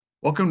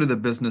Welcome to the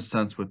Business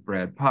Sense with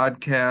Brad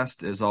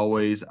podcast. As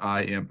always,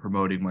 I am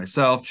promoting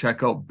myself.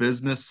 Check out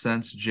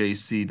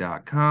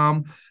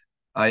businesssensejc.com.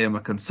 I am a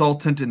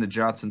consultant in the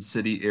Johnson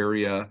City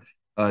area,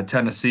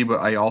 Tennessee, but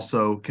I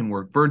also can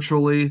work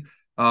virtually.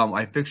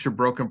 I fix your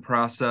broken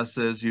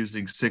processes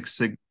using Six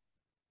Sigma,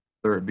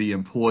 whether it be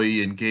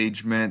employee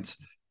engagement,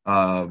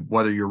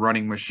 whether you're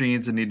running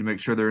machines and need to make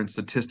sure they're in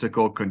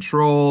statistical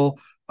control,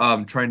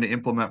 trying to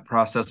implement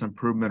process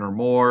improvement or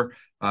more.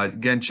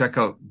 Again, check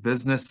out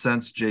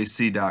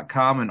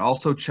businesssensejc.com and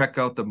also check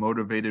out the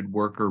Motivated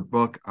Worker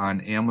book on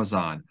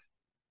Amazon.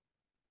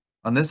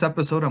 On this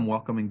episode, I'm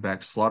welcoming back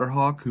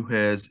Slaughterhawk, who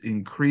has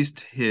increased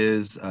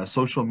his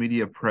social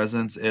media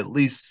presence at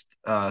least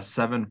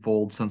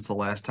sevenfold since the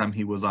last time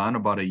he was on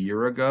about a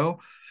year ago.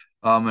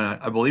 And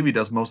I believe he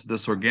does most of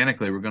this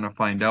organically. We're going to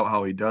find out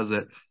how he does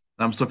it.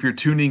 So if you're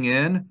tuning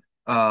in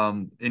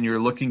and you're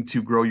looking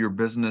to grow your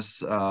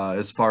business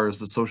as far as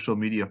the social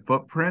media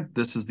footprint,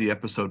 this is the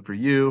episode for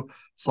you.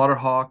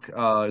 Slaughterhawk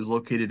is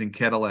located in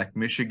Cadillac,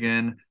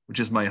 Michigan, which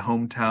is my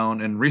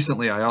hometown. And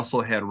recently, I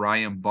also had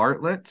Ryan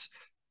Bartlett,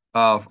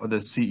 the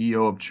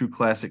CEO of True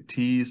Classic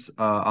Teas,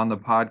 on the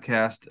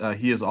podcast.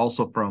 He is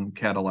also from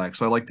Cadillac,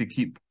 so I like to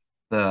keep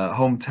the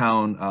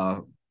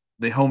hometown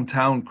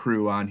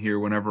crew on here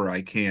whenever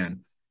I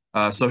can.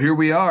 So here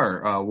we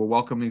are. We're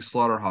welcoming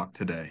Slaughterhawk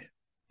today.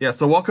 Yeah,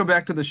 so welcome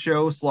back to the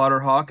show,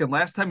 Slaughterhawk. And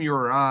last time you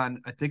were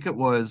on, I think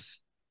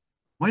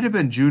might have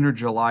been June or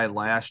July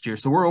last year.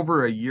 So we're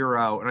over a year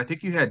out, and I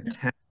think you had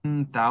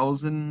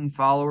 10,000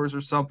 followers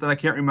or something. I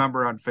can't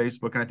remember on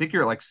Facebook, and I think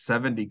you're at like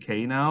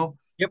 70K now.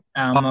 Yep,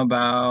 I'm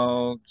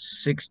about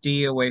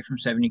 60 away from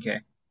 70K.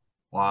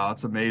 Wow,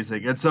 that's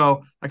amazing. And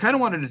so I kind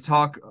of wanted to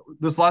talk,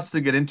 there's lots to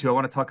get into. I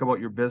want to talk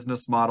about your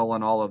business model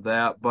and all of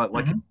that. But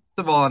like, first hmm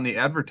of all, on the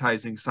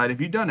advertising side,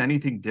 have you done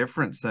anything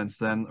different since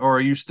then? Or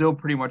are you still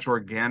pretty much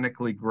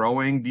organically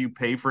growing? Do you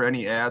pay for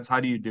any ads?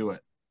 How do you do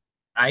it?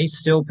 I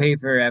still pay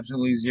for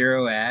absolutely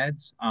zero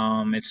ads.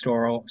 It's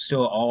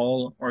still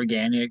all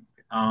organic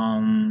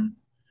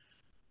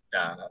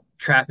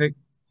traffic,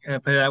 put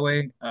it that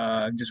way.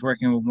 Just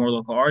working with more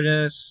local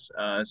artists,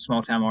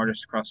 small town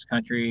artists across the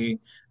country,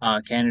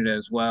 Canada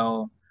as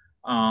well.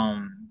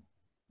 Um,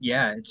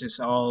 yeah, it's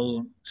just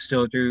all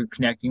still through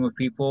connecting with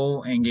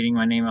people and getting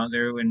my name out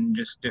there in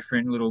just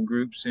different little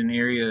groups and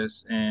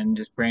areas and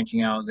just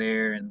branching out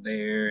there and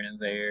there and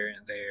there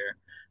and there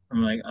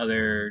from like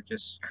other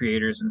just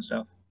creators and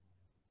stuff.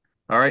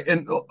 All right.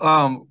 And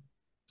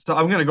so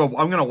I'm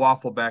gonna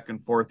waffle back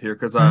and forth here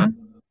because hmm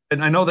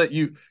and I know that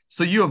you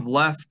have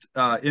left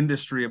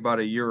industry about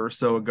a year or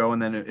so ago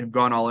and then have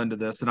gone all into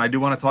this. And I do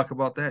want to talk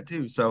about that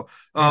too. So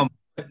Yeah.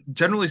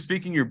 generally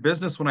speaking, your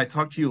business, when I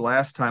talked to you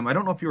last time, I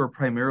don't know if you were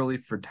primarily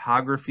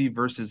photography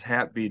versus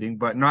hat beating,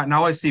 but not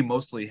now I see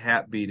mostly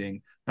hat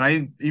beating. And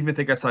I even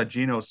think I saw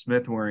Geno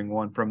Smith wearing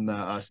one from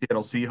the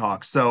Seattle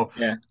Seahawks. So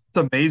Yeah. it's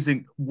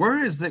amazing. Where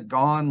has it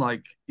gone,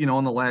 like, in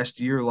the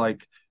last year,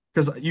 like,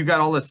 because you got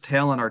all this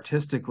talent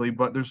artistically,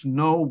 but there's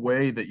no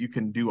way that you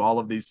can do all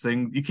of these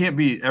things. You can't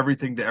be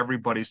everything to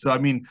everybody. So, I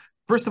mean,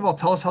 first of all,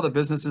 tell us how the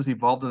business has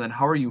evolved, and then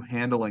how are you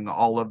handling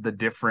all of the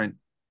different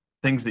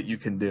things that you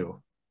can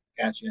do?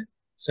 Gotcha.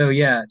 So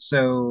yeah,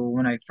 so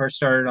when I first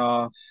started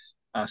off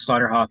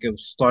Slaughterhawk, it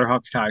was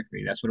Slaughterhawk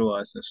photography. That's what it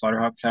was. So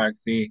Slaughterhawk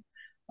photography.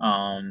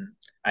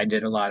 I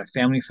did a lot of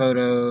family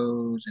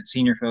photos and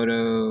senior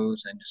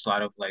photos and just a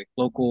lot of like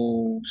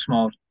local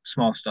small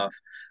stuff.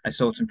 I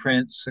sold some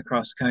prints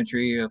across the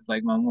country of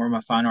like more of my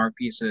fine art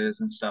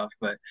pieces and stuff,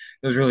 but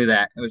it was really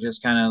that. It was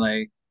just kind of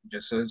like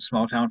just a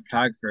small town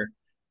photographer.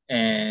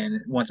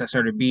 And once I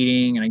started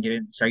beating and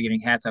started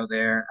getting hats out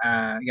there,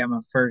 I got my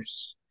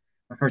first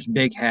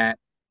big hat.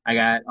 I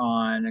got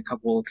on a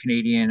couple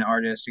Canadian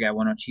artists. I got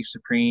one on Chief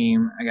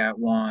Supreme. I got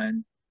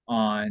one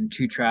on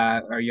two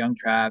tribe or Young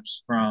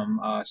Tribes from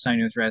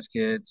Signing with Res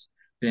Kids.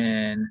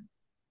 Then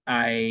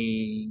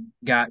I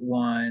got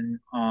one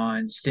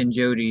on Stin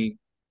Jody,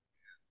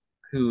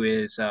 who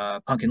is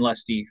Punkin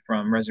Lusty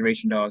from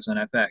Reservation Dogs on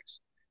FX.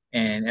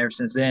 And ever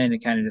since then,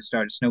 it kind of just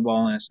started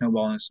snowballing and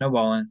snowballing and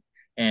snowballing.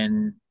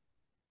 And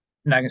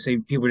I'm not gonna say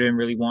people didn't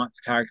really want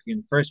photography in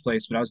the first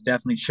place, but I was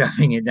definitely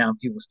shoving it down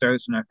people's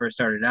throats when I first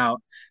started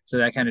out. So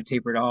that kind of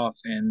tapered off,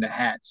 and the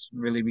hats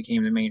really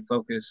became the main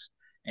focus,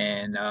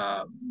 and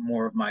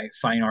more of my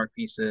fine art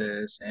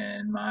pieces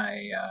and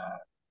my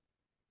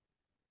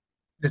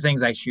the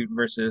things I shoot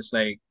versus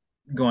like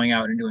going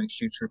out and doing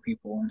shoots for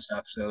people and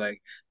stuff. So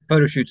like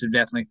photo shoots have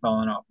definitely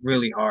fallen off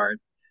really hard,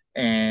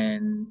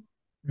 and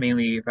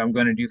mainly if I'm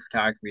going to do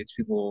photography, it's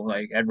people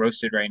like at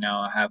Roasted right now.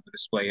 I have a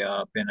display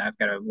up, and I've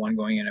got one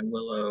going in at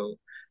Willow,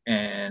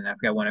 and I've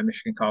got one at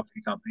Michigan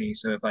Coffee Company.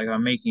 So if like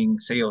I'm making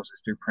sales,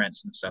 it's through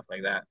prints and stuff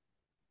like that.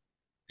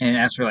 And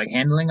as for like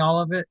handling all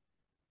of it,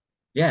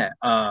 yeah,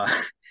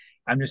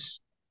 I'm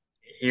just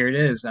here. It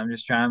is. I'm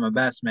just trying my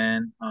best,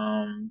 man.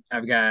 I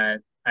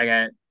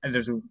got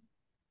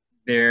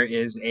there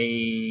is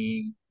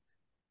a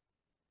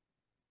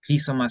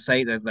piece on my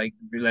site that like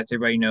lets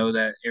everybody know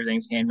that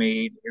everything's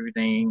handmade,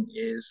 everything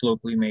is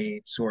locally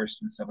made, sourced,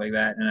 and stuff like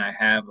that. And I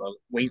have a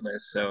wait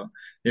list, so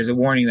there's a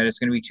warning that it's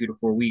going to be 2 to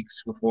 4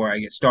 weeks before I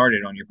get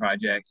started on your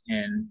project.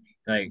 And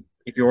like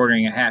if you're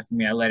ordering a hat from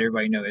me, I let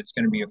everybody know it's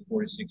going to be a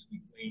 4 to 6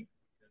 week wait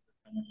because of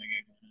how much I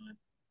got going on.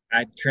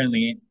 I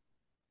currently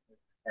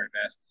part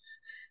fast.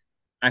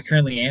 I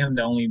currently am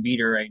the only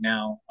beater right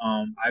now.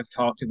 I've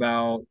talked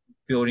about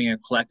building a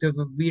collective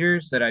of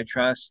beaters that I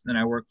trust and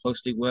I work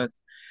closely with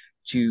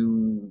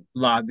to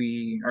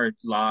lobby to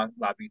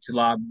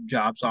lob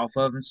jobs off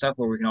of and stuff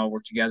where we can all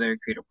work together,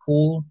 create a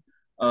pool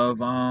of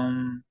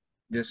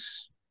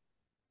just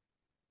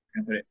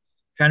how can I put it,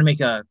 trying to make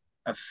a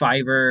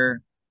Fiverr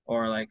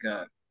or like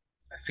a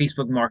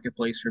Facebook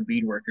marketplace for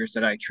bead workers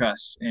that I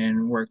trust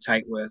and work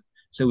tight with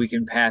so we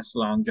can pass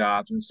along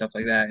jobs and stuff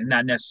like that and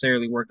not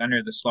necessarily work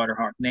under the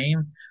Slaughterhawk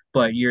name,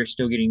 but you're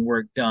still getting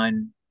work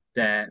done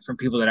that from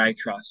people that I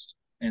trust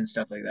and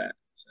stuff like that.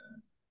 So,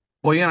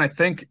 Well, yeah, and I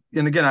think,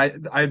 and again,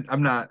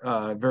 I'm not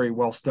very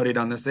well studied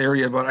on this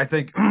area, but I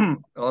think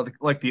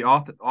like the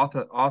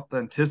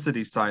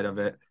authenticity side of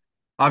it,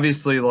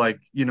 obviously, like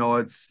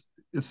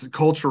it's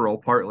cultural,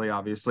 partly,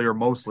 obviously, or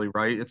mostly,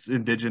 right? It's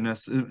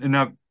indigenous,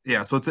 and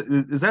yeah. So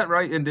is that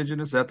right?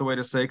 Indigenous? Is that the way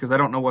to say? Because I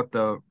don't know what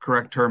the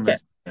correct term yeah.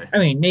 is today. I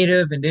mean,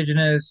 native,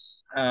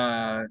 indigenous,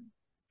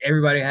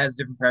 everybody has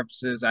different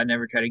preferences. I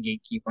never try to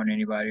gatekeep on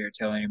anybody or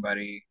tell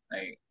anybody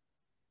like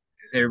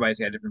 'cause everybody's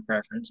got a different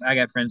preference. I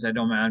got friends that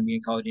don't mind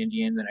being called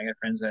Indians, and I got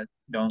friends that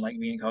don't like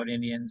being called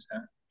Indians.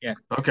 Yeah,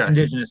 Okay.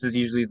 indigenous is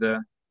usually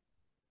the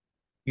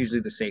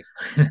safe.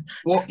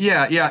 Well,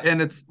 yeah, yeah,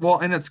 and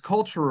it's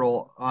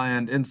cultural,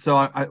 and so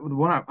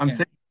I'm Yeah,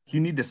 thinking you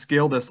need to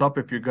scale this up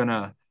if you're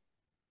gonna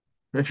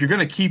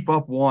keep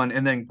up one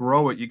and then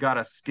grow it, you got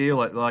to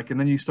scale it, like, and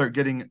then you start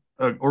getting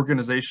an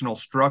organizational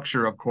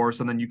structure, of course,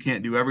 and then you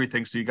can't do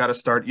everything, so you got to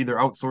start either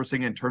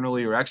outsourcing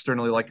internally or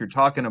externally, like you're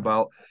talking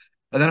about.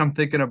 And then I'm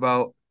thinking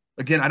about,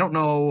 again, I don't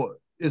know,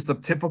 is the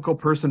typical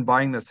person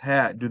buying this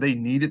hat, do they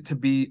need it to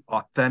be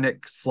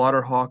authentic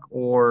Slaughterhawk,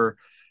 or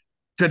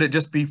could it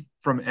just be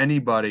from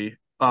anybody?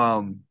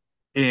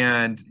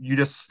 And you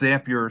just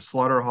stamp your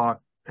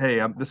Slaughterhawk,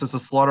 hey, this is a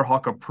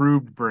Slaughterhawk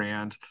approved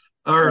brand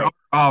or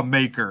right,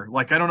 maker.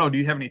 Like, I don't know. Do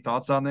you have any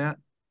thoughts on that?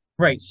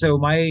 right. So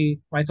my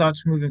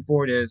thoughts moving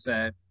forward is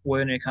that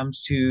when it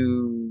comes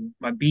to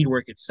my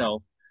beadwork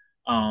itself,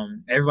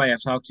 everybody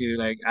I've talked to,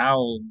 like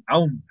I'll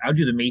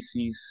do the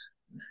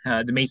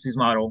Macy's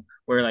model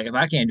where like if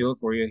I can't do it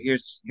for you,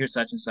 here's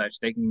such and such.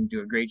 They can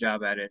do a great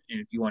job at it, and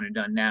if you want it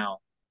done now,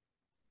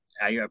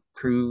 I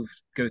approve.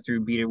 Go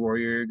through Beat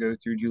Warrior, go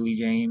through Julie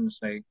James.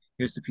 Like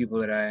here's the people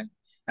that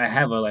I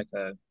have a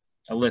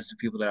list of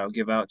people that I'll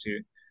give out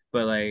to.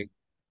 But like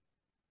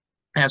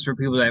as for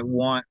people that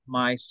want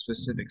my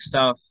specific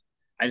stuff,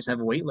 I just have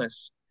a wait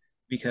list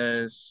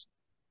because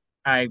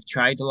I've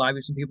tried to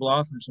lobby some people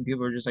off, and some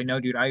people are just like, "No,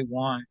 dude, I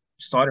want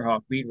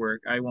Slaughterhawk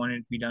beadwork. I want it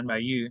to be done by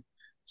you."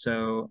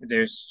 So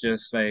there's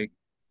just like,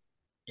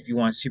 if you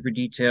want super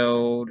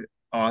detailed,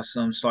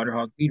 awesome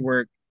Slaughterhawk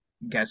beadwork,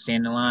 you got to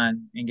stand in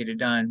line and get it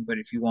done. But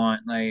if you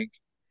want like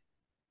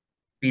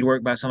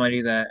beadwork by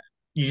somebody that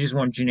you just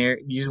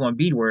want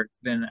beadwork,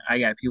 then I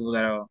got people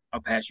that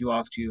I'll pass you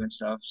off to and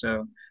stuff.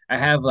 So I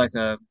have like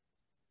a,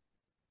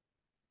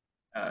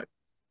 a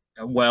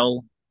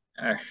well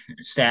uh,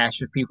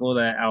 stash of people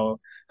that I'll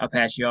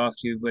pass you off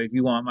to. But if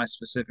you want my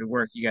specific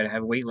work, you got to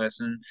have a wait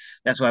list, and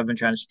that's what I've been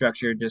trying to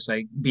structure. Just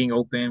like being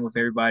open with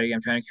everybody.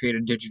 I'm trying to create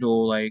a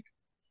digital like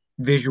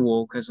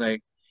visual because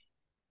like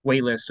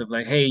wait list of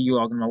like, hey, you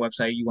log on my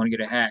website, you want to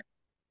get a hat,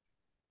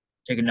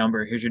 take a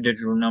number. Here's your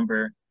digital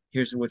number.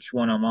 Here's which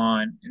one I'm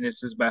on, and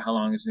this is about how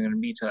long it's going to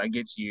be till I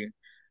get to you.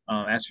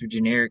 As for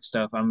generic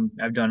stuff,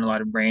 I've done a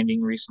lot of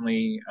branding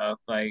recently of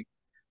like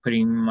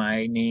putting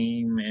my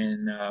name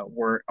and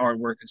work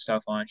artwork and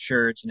stuff on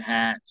shirts and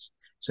hats.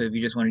 So if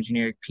you just want a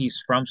generic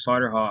piece from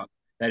Slaughterhawk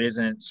that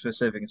isn't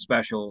specific and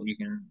special, you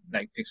can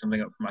like pick something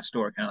up from my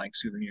store, kind of like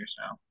souvenir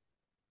style.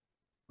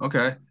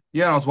 Okay.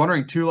 Yeah, and I was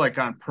wondering too, like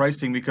on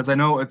pricing, because I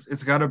know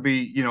it's got to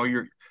be,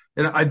 you're,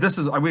 and I'm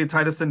going to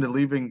tie this into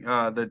leaving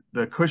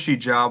the cushy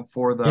job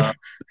for Yeah,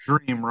 the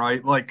dream,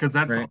 right? Like, because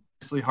that's right.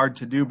 obviously hard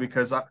to do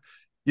because and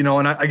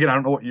again, I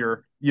don't know what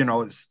your,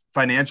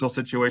 financial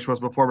situation was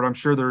before, but I'm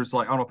sure there's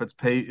like, I don't know if it's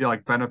pay,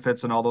 like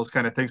benefits and all those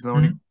kind of things. And then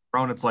when you Mm-hmm. go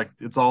around, it's like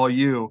it's all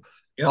you.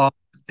 Yep. Um,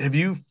 have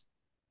you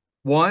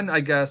one, I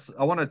guess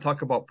I want to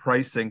talk about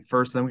pricing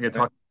first, then we can Okay.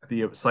 talk about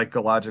the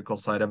psychological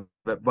side of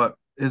it. But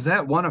is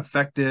that one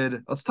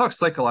affected? Let's talk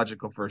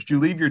psychological first. You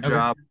leave your Okay.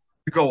 job,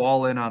 you go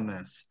all in on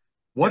this.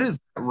 What Yep. has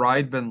that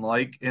ride been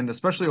like? And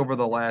especially over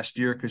the last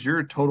year, because you're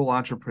a total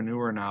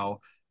entrepreneur now,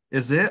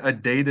 is it a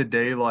day to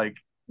day, like,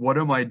 what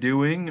am I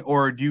doing?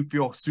 Or do you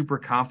feel super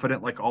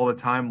confident like all the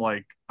time?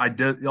 Like I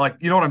did, like,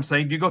 you know what I'm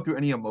saying? Do you go through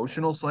any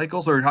emotional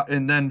cycles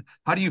and then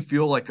how do you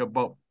feel like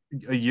about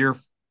a year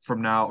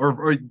from now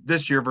or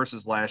this year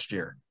versus last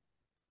year?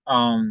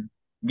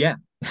 Yeah.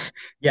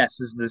 Yes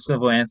is the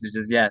simple answer,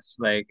 just yes.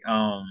 Like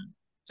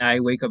I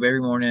wake up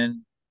every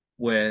morning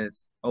with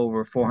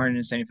over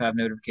 475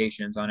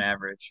 notifications on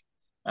average,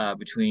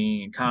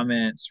 between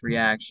comments,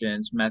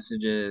 reactions,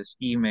 messages,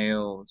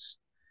 emails,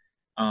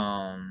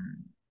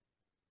 um,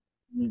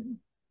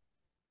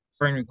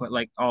 friend request,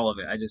 like all of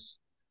it.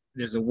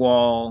 There's a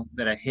wall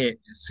that I hit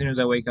as soon as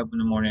I wake up in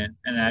the morning,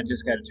 and I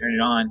just got to turn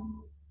it on.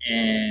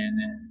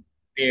 And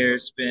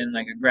there's been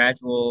like a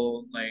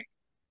gradual, like,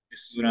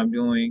 this is what I'm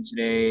doing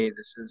today.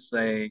 This is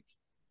like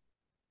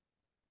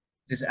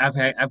this.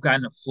 I've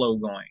gotten a flow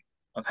going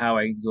of how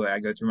I do it. I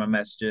go through my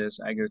messages,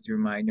 I go through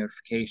my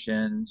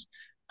notifications.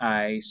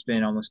 I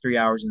spend almost 3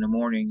 hours in the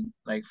morning,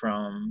 like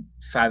from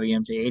 5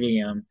 a.m. to 8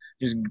 a.m.,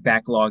 just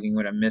backlogging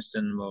what I missed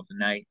in the middle of the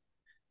night.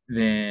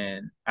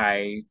 Then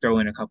I throw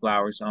in a couple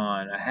hours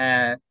on a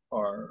hat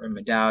or a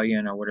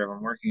medallion or whatever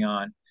I'm working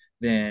on.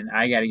 Then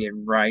I got to get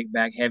right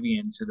back heavy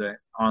into the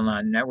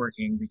online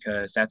networking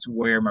because that's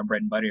where my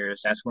bread and butter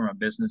is. That's where my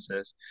business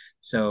is.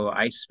 So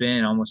I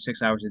spend almost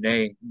 6 hours a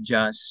day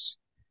just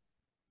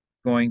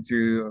going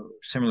through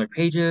similar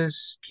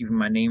pages, keeping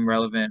my name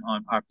relevant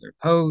on popular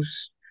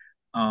posts,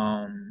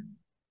 um,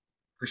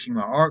 pushing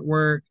my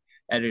artwork,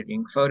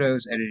 editing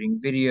photos, editing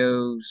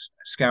videos,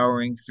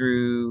 scouring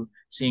through,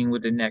 seeing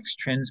what the next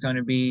trend's going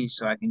to be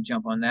so I can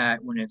jump on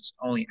that when it's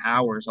only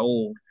hours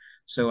old.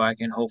 So I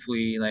can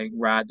hopefully like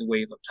ride the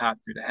wave up top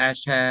through the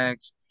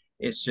hashtags.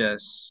 It's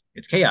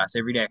chaos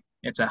every day.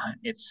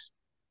 It's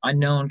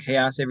unknown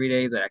chaos every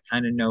day that I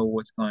kind of know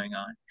what's going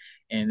on.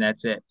 And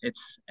that's it.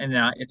 It's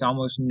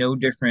almost no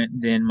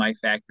different than my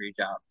factory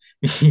job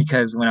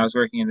because when I was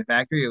working in the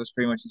factory, it was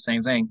pretty much the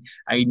same thing.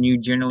 I knew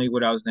generally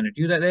what I was going to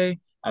do that day.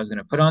 I was going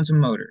to put on some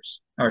motors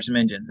or some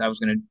engines. I was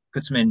going to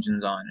put some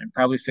engines on and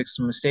probably fix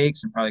some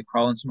mistakes and probably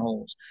crawl in some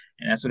holes.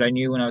 And that's what I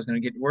knew when I was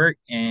going to get to work.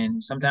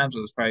 And sometimes it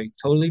was probably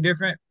totally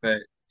different,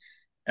 but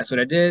that's what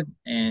I did.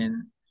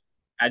 And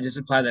I just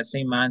apply that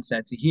same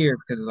mindset to here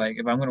because like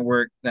if I'm going to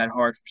work that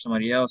hard for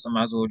somebody else, I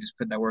might as well just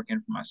put that work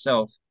in for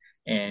myself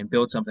and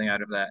build something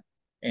out of that.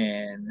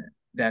 And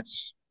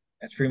that's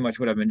that's pretty much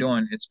what I've been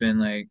doing. It's been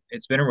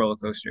a roller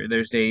coaster.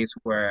 There's days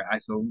where I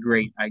feel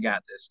great, I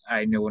got this,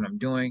 I know what I'm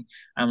doing.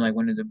 I'm like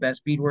one of the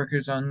best bead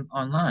workers on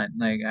online.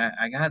 Like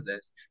I got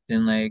this.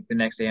 Then like the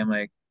next day I'm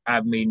like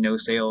I've made no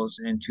sales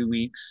in 2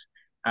 weeks.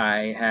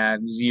 I have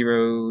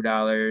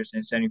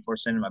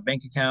 $0.74 in my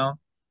bank account.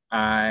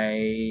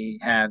 I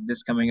have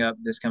this coming up,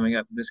 this coming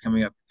up, this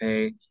coming up to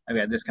pay. I've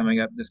got this coming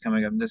up, this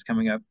coming up, this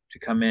coming up to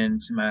come in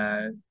to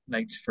my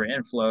like for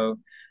inflow.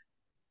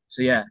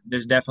 So yeah,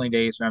 there's definitely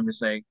days where I'm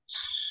just like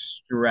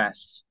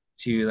stressed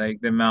to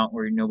like the amount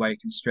where nobody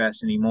can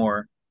stress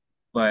anymore.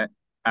 But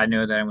I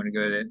know that I'm gonna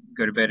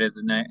go to bed at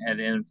the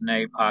end of the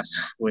night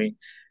possibly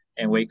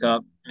and wake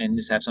up and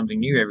just have something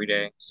new every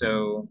day.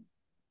 So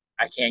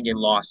I can't get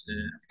lost in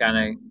it.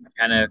 I've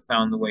kinda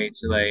found the way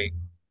to like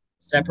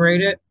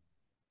separate it.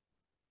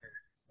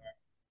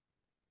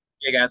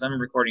 Yeah, guys, I'm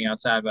recording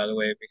outside, by the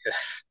way,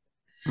 because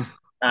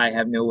I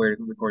have nowhere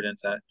to record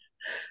inside.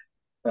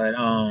 But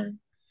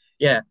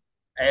yeah,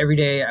 every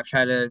day I've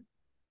tried to.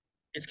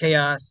 It's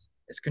chaos.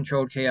 It's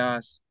controlled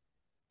chaos,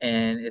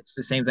 and it's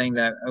the same thing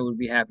that would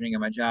be happening in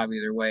my job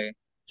either way.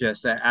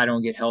 Just that I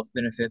don't get health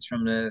benefits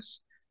from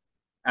this.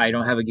 I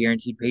don't have a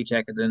guaranteed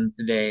paycheck at the end of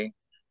the day,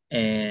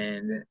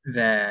 and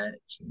that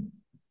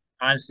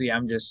honestly,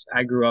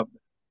 I grew up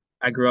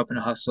in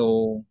a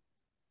hustle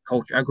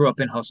culture. I grew up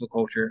in hustle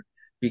culture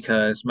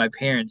because my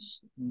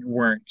parents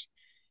weren't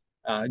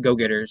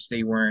go-getters.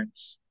 They weren't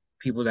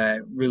people that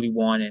really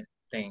wanted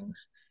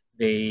things.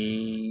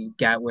 They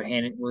got what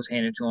was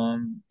handed to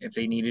them. If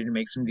they needed to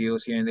make some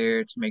deals here and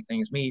there to make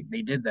things meet,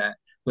 they did that.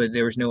 But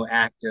there was no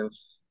active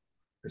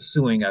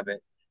pursuing of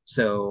it.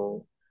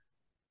 So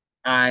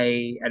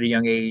I, at a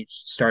young age,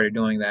 started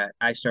doing that.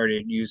 I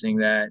started using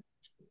that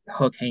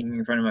hook hanging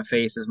in front of my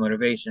face as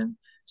motivation.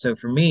 So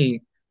for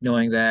me,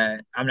 knowing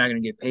that I'm not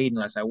going to get paid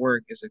unless I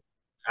work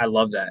I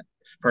love that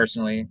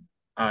personally.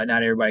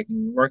 Not everybody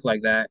can work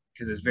like that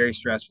because it's very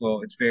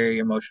stressful. It's very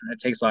emotional. It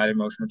takes a lot of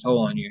emotional toll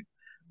on you.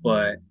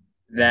 But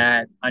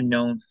that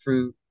unknown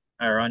fruit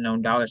or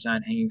unknown dollar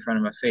sign hanging in front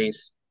of my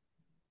face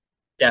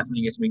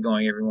definitely gets me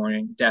going every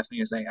morning. Definitely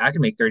is like I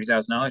can make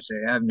 $30,000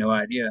 today. I have no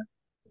idea,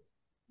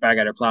 but I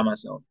got to apply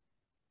myself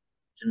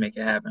to make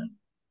it happen.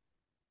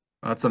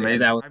 That's So yeah,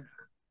 amazing.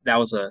 that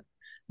was a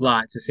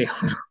lot to say.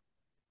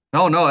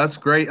 No, no, that's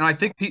great. And I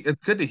think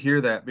it's good to hear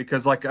that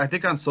because like I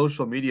think on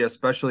social media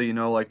especially,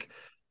 like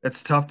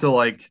it's tough to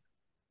like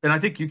and I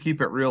think you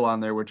keep it real on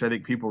there, which I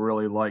think people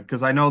really like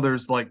because I know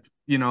there's like,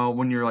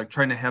 when you're like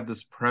trying to have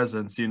this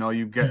presence,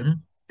 you get it's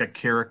Hmm. a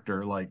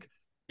character like,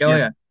 Oh yeah,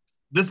 yeah.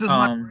 this is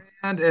my Um,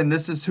 brand and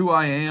this is who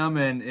I am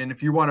and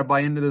if you want to buy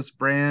into this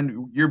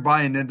brand, you're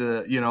buying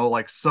into,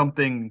 like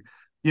something,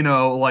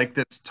 like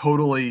that's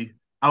totally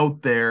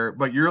out there,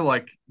 but you're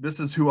like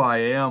this is who I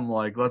am,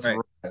 like let's right.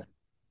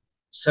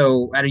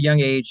 So at a young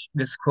age,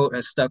 this quote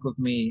has stuck with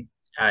me.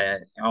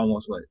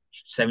 Almost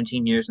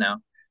 17 years now.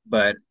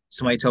 But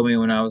somebody told me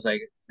when I was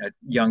like a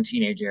young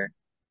teenager,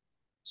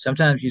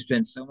 sometimes you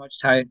spend so much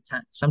time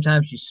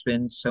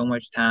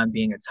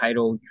being a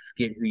title, you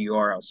forget who you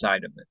are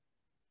outside of it.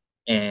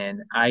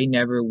 And I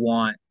never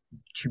want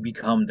to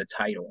become the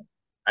title.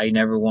 I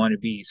never want to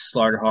be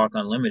Slaughterhawk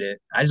Unlimited.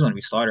 I just want to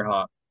be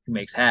Slaughterhawk who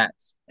makes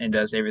hats and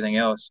does everything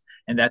else.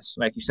 And that's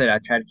like you said, I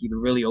try to keep it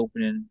really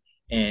open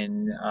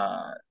and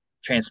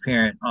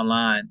transparent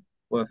online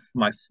with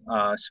my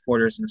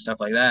supporters and stuff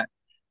like that.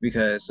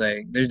 Because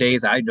like there's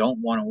days I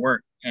don't want to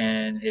work,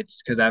 and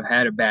it's because I've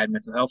had a bad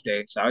mental health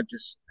day. So I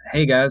just,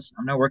 hey guys,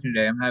 I'm not working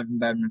today. I'm having a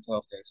bad mental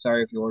health day.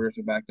 Sorry if your orders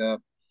are backed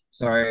up.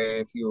 Sorry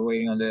if you were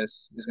waiting on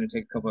this. It's gonna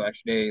take a couple of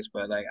extra days,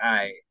 but like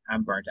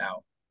I'm burnt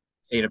out.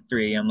 Stayed up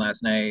 3 a.m.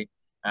 last night.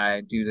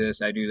 I do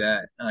this, I do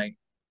that. Like,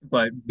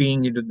 but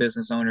being the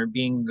business owner,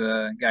 being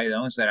the guy that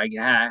owns that, I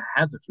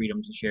have the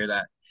freedom to share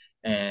that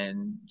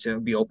and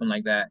to be open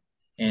like that.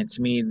 And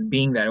to me,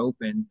 being that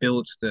open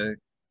builds the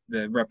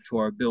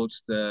repertoire,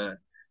 builds the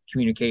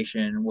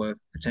communication with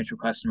potential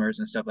customers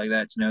and stuff like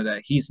that. To know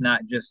that he's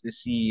not just the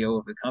CEO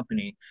of the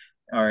company,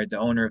 or the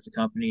owner of the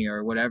company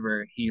or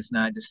whatever. He's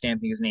not just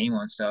stamping his name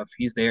on stuff.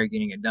 He's there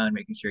getting it done,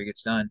 making sure it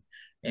gets done.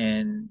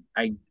 And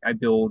I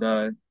build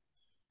a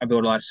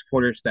lot of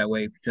supporters that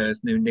way because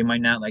they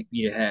might not like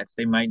beat hats,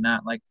 they might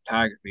not like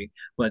photography,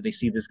 but they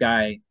see this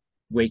guy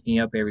waking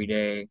up every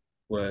day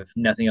with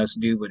nothing else to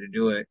do but to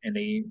do it, and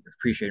they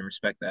appreciate and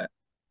respect that.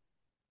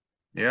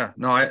 Yeah,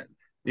 no,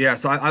 yeah,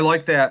 so I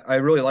like that. I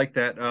really like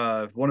that.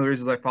 One of the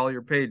reasons I follow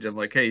your page, I'm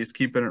like, hey, he's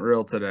keeping it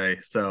real today.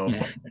 So,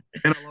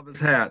 and I love his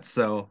hat.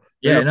 So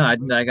maybe Yeah, no, I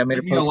made a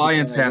make me a post this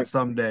Lions morning. hat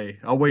someday.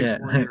 I'll wait Yeah,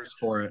 4 years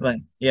for it.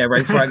 like yeah,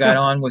 right before I got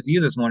on with you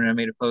this morning, I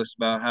made a post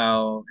about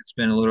how it's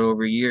been a little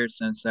over a year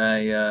since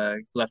I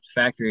left the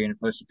factory, and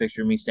posted a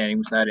picture of me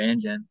standing beside an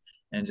engine,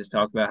 and just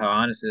talked about how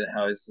honest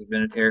how this has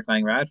been a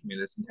terrifying ride for me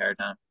this entire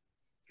time.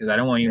 Because I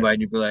don't want Yeah.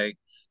 anybody to be like,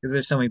 because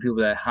there's so many people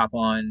that hop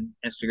on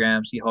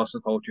Instagram, see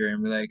hustle culture,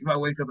 and be like, if I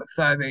wake up at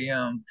 5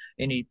 a.m.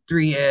 and eat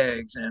 3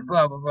 eggs and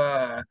blah blah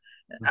blah,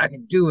 I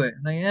can do it.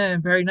 Like, yeah,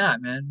 very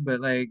not, man. But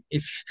like,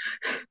 if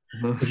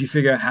if you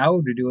figure out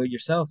how to do it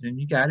yourself, then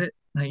you got it.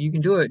 Like, you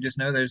can do it. Just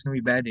know there's gonna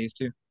be bad days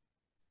too.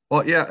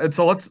 Well, yeah, and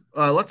so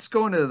let's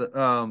go into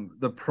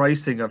the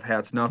pricing of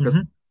hats now because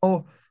Hmm.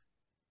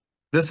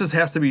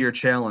 has to be your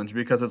challenge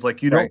because it's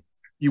like Right,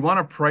 you want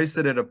to price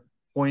it at a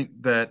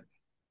point that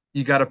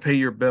you got to pay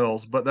your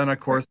bills, but then of right,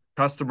 course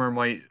the customer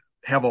might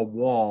have a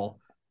wall,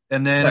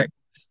 and then right.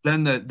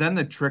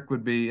 the trick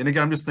would be, and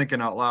again I'm just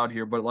thinking out loud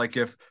here, but like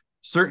if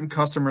certain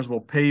customers will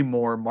pay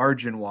more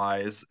margin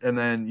wise, and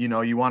then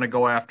you want to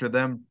go after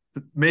them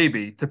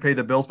maybe to pay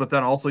the bills, but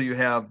then also you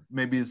have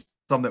maybe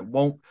some that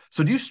won't.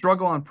 So do you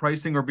struggle on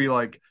pricing or be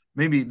like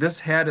maybe this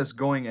hat is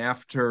going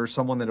after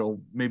someone that'll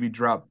maybe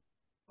drop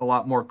a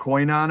lot more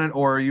coin on it,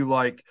 or are you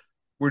like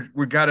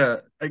we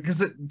gotta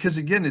because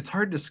again it's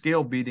hard to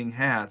scale beating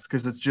hats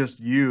because it's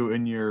just you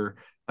and your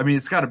I mean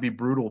it's got to be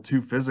brutal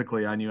too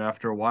physically on you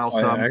after a while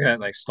Oh, so yeah, I got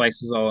like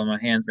slices all in my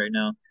hands right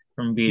now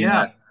from beating yeah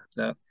last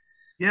stuff.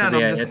 yeah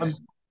Because and yeah,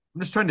 I'm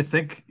just trying to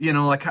think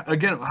like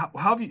again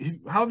how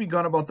have you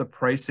gone about the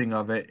pricing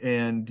of it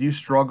and do you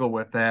struggle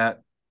with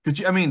that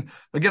because I mean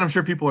again I'm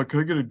sure people are could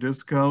I get a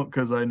discount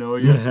because I know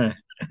you I'm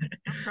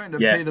trying to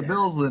yeah. pay the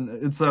bills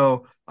and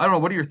so I don't know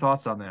what are your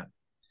thoughts on that.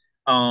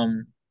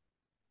 Um,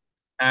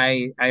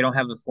 I don't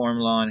have the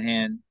formula on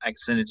hand. I can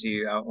send it to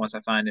you once I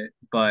find it.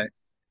 But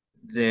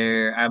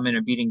I'm in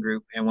a beating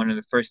group, and one of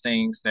the first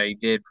things that I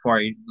did before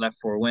I left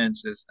for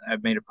wins is I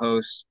made a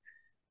post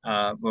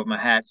with my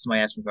hats.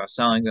 Somebody asked me about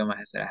selling them.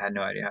 I said I had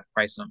no idea how to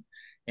price them,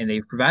 and they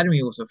provided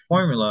me with a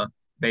formula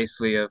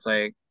basically of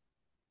like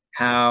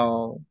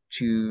how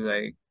to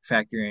like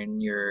factoring in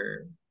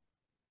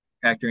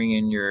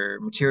your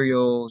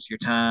materials, your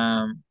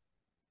time,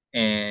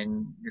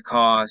 and your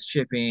cost,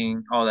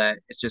 shipping, all that.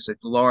 It's just a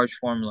large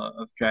formula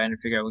of trying to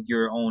figure out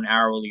your own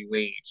hourly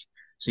wage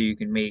so you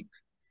can make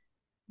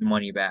the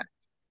money back.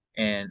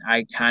 And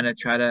I kind of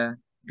try to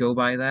go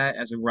by that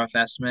as a rough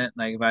estimate.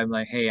 Like if I'm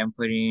like, hey, I'm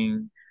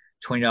putting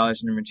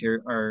 $20 in the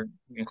material, or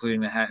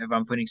including the hat. If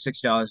I'm putting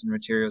 $60 in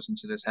materials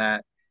into this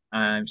hat,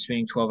 I'm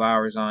spending 12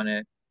 hours on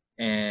it,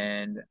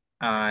 and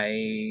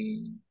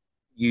I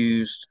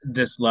used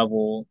this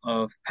level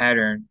of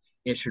pattern.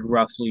 It should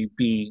roughly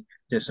be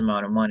this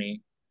amount of money.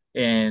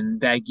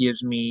 And that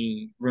gives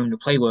me room to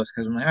play with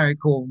because I'm like, all right,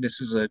 cool. This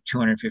is a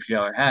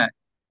 $250 hat,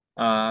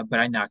 but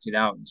I knocked it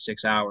out in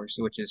 6 hours,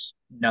 which is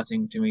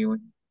nothing to me.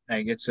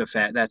 Like that's a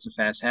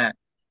fast hat.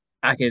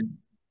 I could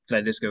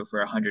let this go for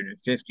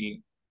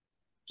 150,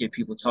 get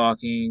people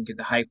talking, get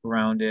the hype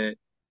around it,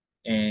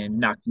 and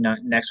knock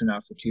next one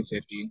out for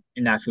 250,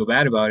 and not feel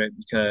bad about it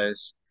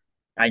because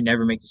I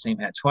never make the same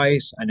hat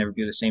twice. I never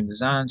do the same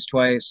designs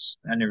twice.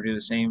 I never do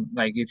the same.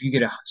 Like if you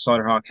get a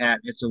Slaughterhawk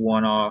hat, it's a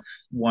one-off,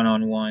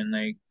 one-on-one.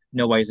 Like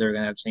nobody's ever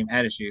gonna have the same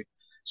hat as you.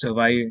 So if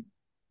I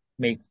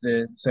make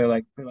the so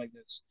like put it like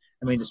this,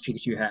 I made this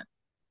Pikachu hat.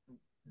 Is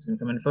it gonna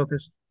come into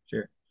focus?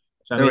 Sure.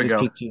 So I There made we this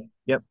go. Pikachu.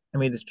 Yep, I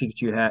made this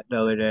Pikachu hat the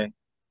other day.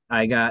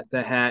 I got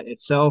the hat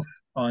itself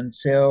on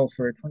sale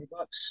for $20.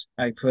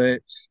 I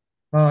put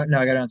oh no,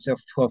 I got it on sale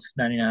for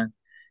 12.99.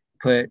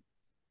 Put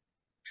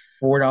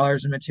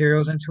 $4 in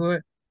materials into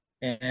it,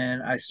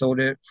 and I sold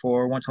it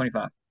for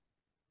 125.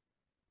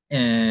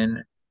 and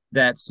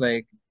that's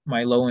like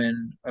my low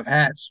end of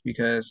hats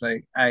because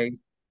like I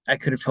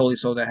could have totally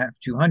sold that hat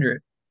for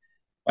 200.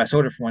 I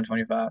sold it for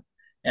 125,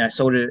 and I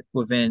sold it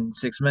within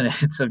 6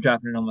 minutes of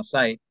dropping it on my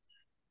site,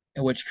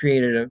 and which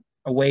created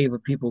a wave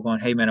of people going,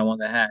 "Hey man, I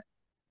want that hat,"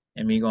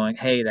 and me going,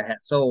 "Hey, the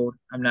hat sold.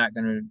 I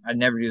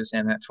never do the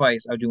same hat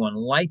twice. I do one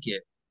like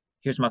it.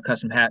 Here's my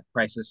custom hat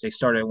prices. They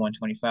start at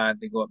 125.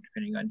 They go up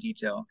depending on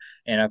detail,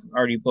 and I've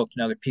already booked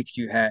another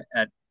Pikachu hat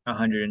at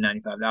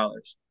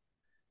 $195.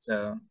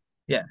 So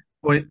yeah,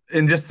 Wait,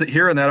 and just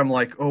hearing that, I'm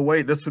like, oh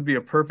wait, this would be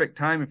a perfect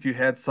time if you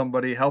had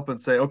somebody help and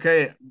say,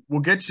 okay,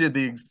 we'll get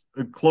you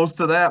close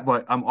to that,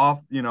 but I'm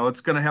off. It's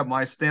going to have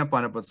my stamp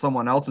on it, but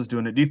someone else is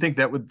doing it. Do you think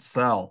that would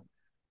sell?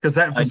 Because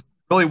that if I, someone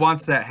really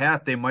wants that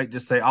hat, they might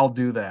just say, I'll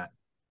do that.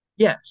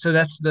 yeah. So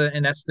that's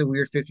the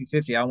weird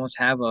 50-50. I almost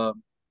have a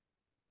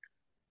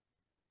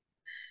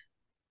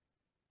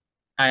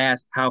I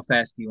ask how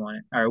fast do you want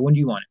it or when do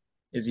you want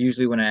it is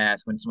usually when I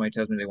ask when somebody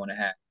tells me they want a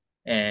hat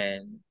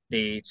and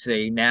they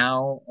say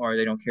now or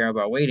they don't care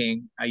about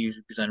waiting. I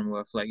usually present them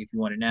with like if you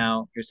want it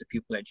now, here's the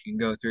people that you can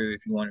go through.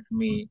 If you want it from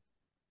me,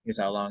 here's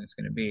how long it's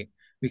going to be.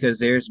 Because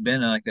there's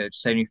been like a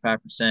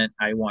 75%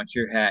 I want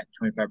your hat,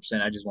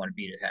 25% I just want to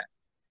beat it hat.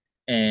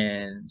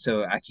 And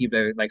so I keep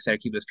that like I said I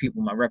keep those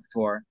people in my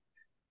repertoire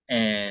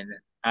and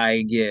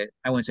I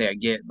wouldn't say I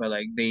get, but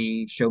like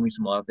they show me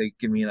some love. They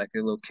give me like a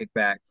little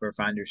kickback for a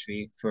finder's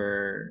fee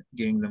for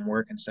getting them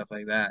work and stuff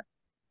like that.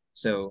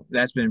 So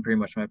that's been pretty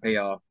much my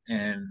payoff.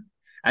 And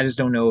I just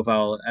don't know if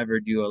I'll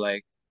ever do a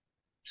like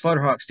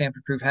Slaughterhawk stamp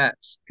approved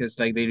hats because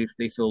like they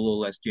feel a little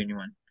less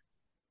genuine.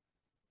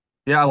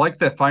 Yeah, I like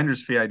that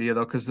finder's fee idea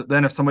though, because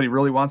then if somebody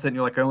really wants it and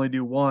you're like, I only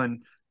do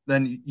one,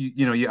 then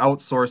you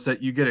outsource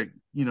it, you get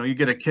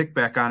a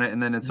kickback on it,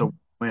 and then it's a Mhm.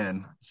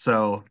 win.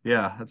 So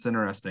yeah, that's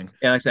interesting.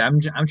 Yeah, like I said,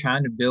 I'm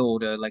trying to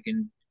build a like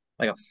in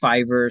like a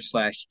Fiverr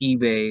slash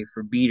eBay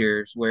for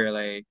beaters where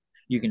like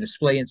you can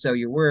display and sell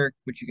your work,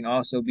 but you can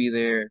also be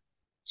there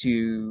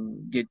to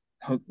get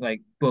hooked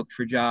like booked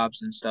for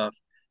jobs and stuff.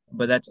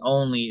 But that's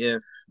only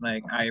if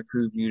like I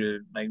approve you to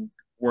like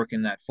work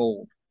in that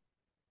fold.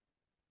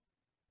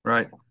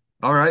 Right.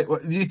 All right. Well,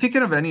 do you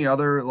thinking of any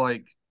other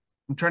like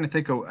I'm trying to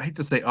think of I hate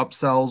to say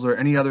upsells or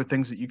any other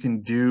things that you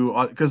can do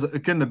because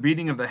again the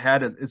beating of the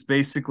head it's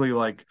basically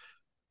like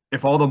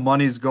if all the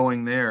money's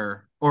going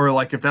there or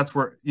like if that's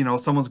where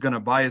someone's going to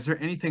buy is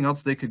there anything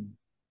else they could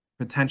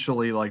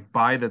potentially like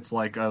buy that's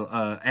like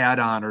a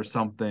add-on or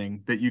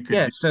something that you could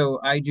Yeah, do? so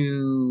I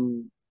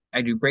do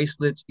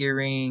bracelets,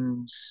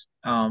 earrings,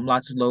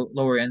 lots of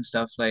lower end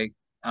stuff like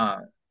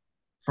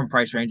from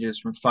price ranges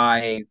from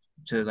 5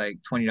 to like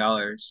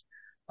 $20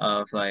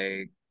 of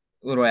like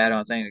little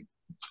add-on things,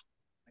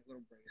 like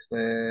little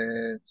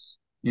bracelets,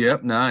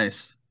 Yep,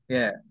 nice.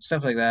 yeah,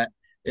 stuff like that.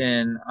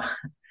 And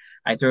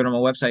I throw it on my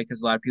website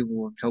because a lot of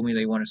people have told me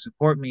they want to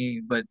support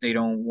me, but they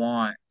don't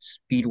want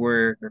speed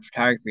work or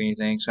photography or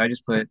anything. So I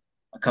just put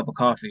a cup of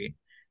coffee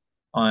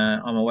on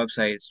my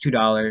website. It's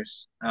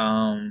 $2.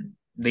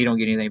 They don't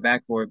get anything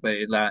back for it, but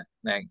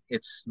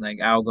it's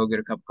like I'll go get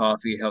a cup of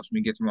coffee. It helps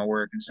me get through my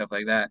work and stuff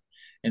like that.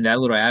 And that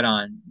little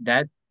add-on,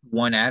 that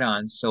one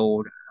add-on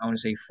sold, I want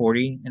to say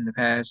 40 in the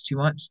past 2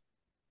 months.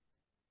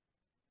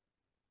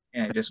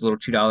 And just a little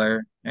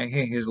 $2.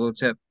 Hey, here's a little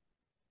tip.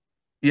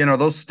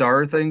 Those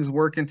star things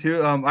working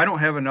too. I don't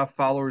have enough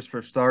followers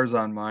for stars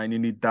on mine. You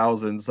need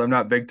thousands. I'm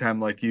not big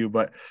time like you,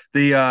 but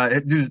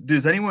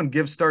does anyone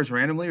give stars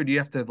randomly, or do you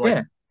have to like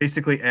Yeah,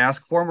 basically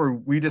ask for them, or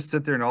we just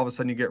sit there and all of a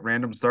sudden you get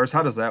random stars?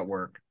 How does that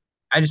work?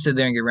 I just sit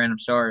there and get random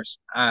stars.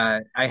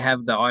 I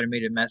have the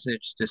automated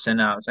message to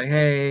send out. It's like,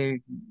 hey,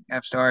 if you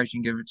have stars,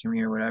 you can give it to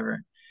me or whatever.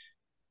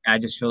 I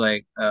just feel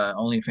like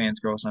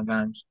OnlyFans girl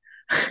sometimes.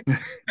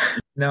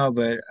 No,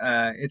 but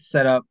it's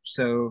set up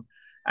so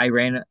I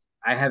ran.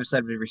 I have it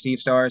set up to receive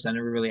stars. I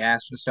never really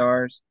asked for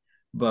stars,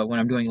 but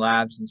when I'm doing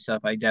labs and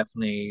stuff, I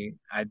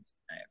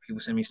people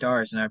send me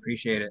stars and I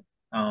appreciate it.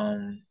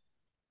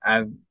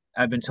 I've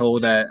I've been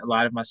told that a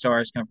lot of my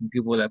stars come from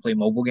people that play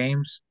mobile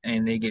games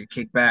and they get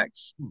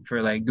kickbacks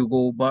for like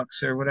Google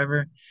Bucks or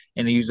whatever,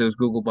 and they use those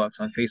Google Bucks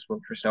on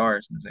Facebook for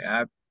stars. And I say,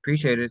 I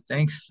appreciate it,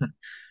 thanks.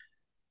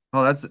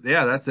 Oh, that's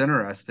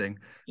interesting.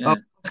 Yeah.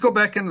 Let's go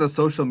back into the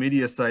social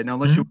media side now,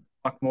 unless you Mhm.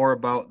 talk more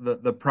about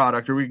the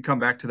product, or we can come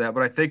back to that.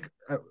 But I think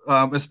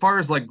as far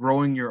as like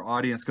growing your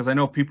audience, because I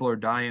know people are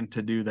dying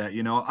to do that.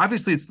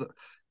 Obviously it's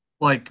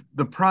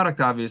the product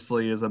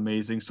obviously is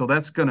amazing, so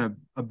that's gonna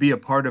be a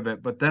part of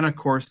it. But then of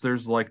course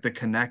there's like the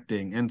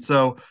connecting, and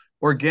so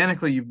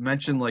organically you've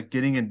mentioned like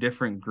getting in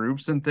different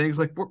groups and things.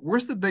 Like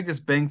where's the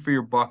biggest bang for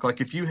your buck?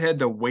 Like if you had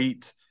to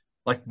weight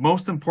like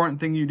most important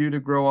thing you do to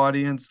grow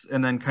audience,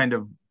 and then kind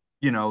of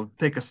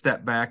take a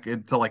step back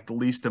into like the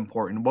least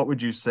important, what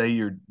would you say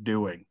you're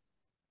doing?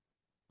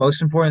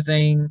 Most important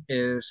thing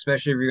is,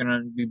 especially if you're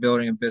going to be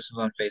building a business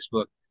on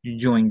Facebook, you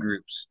join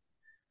groups.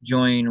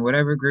 Join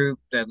whatever group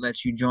that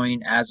lets you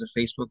join as a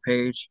Facebook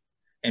page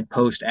and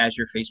post as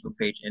your Facebook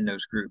page in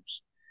those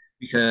groups.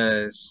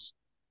 Because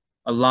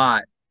a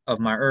lot of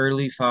my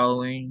early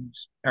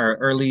followings or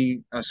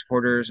early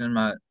supporters and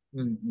my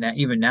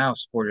even now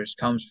supporters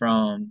comes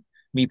from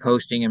me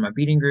posting in my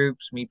beating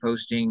groups, me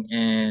posting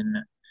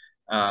in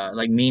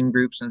like meme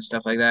groups and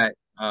stuff like that,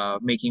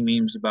 making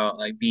memes about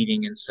like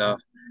beating and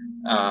stuff,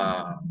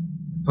 uh,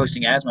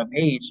 posting as my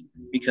page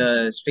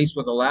because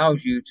Facebook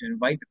allows you to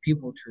invite the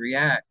people to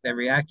react that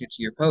reacted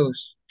to your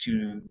post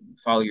to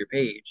follow your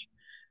page.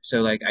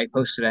 So like I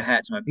posted a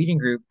hat to my beating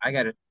group, I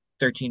got a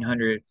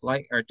 1,300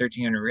 like or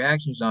 1,300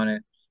 reactions on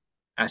it.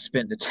 I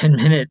spent the 10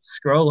 minutes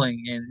scrolling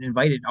and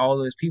invited all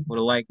those people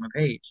to like my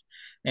page.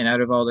 And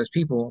out of all those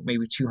people,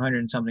 maybe 200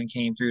 and something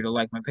came through to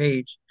like my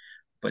page.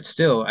 But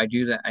still, I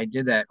did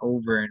that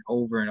over and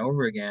over and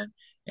over again.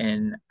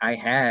 And I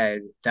had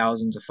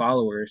thousands of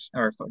followers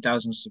or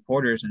thousands of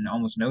supporters in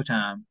almost no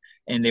time.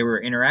 And they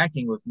were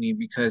interacting with me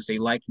because they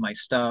liked my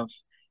stuff.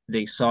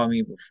 They saw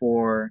me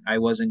before. I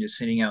wasn't just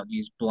sending out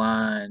these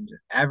blind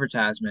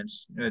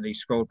advertisements they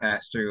scrolled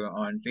past through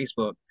on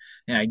Facebook.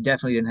 And I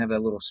definitely didn't have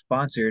that little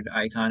sponsored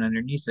icon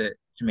underneath it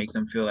to make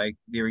them feel like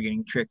they were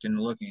getting tricked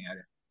into looking at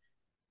it.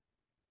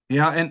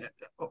 Yeah, and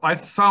I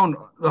found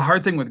the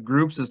hard thing with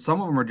groups is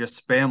some of them are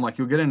just spam. Like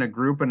you'll get in a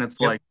group and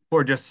it's Yep. like people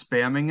are just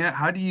spamming it.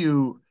 How do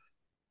you,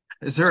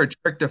 is there a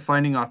trick to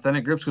finding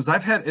authentic groups? Because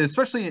I've had,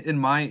 especially in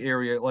my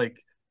area,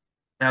 like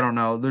I don't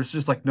know. There's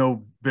just like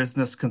no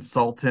business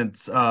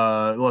consultants.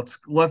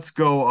 Let's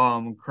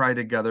go cry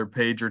together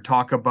page or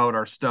talk about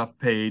our stuff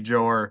page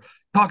or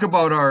talk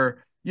about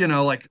our,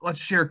 like let's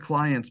share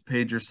clients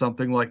page or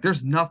something. Like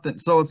there's nothing.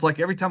 So it's like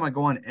every time I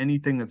go on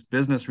anything that's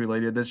business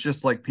related, it's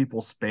just like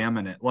people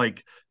spamming it. Like,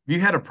 have you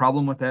had a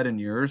problem with that in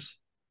yours?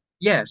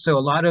 Yeah. So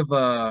a lot of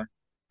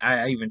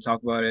I even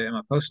talk about it in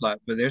my post a lot,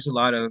 but there's a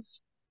lot of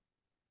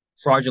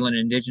fraudulent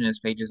indigenous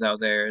pages out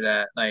there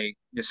that like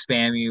just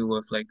spam you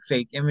with like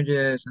fake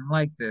images and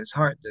like this,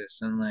 heart this,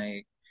 and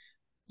like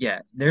yeah,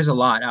 there's a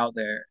lot out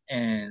there,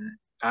 and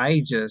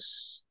I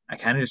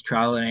kind of just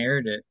trial and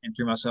errored it and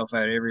threw myself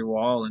at every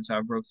wall until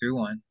I broke through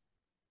one.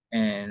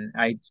 And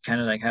I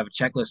kind of like have a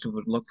checklist of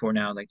what to look for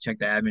now, like check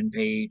the admin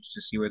page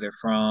to see where they're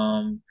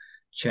from,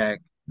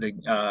 check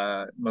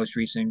the most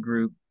recent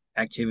group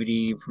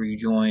activity before you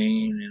join,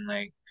 and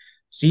like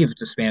see if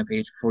it's a spam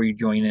page before you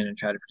join in and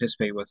try to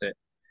participate with it.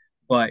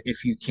 But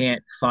if you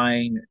can't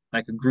find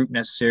like a group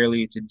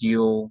necessarily to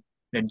deal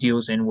that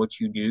deals in what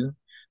you do,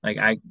 like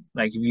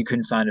if you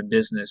couldn't find a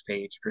business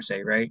page per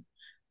se, right?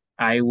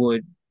 I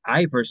would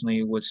I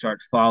personally would start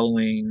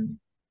following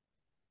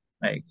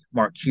like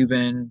Mark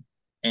Cuban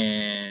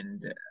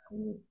and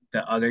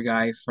the other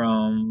guy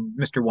from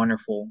Mr.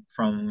 Wonderful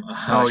from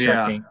Oh Shark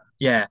yeah. Tank.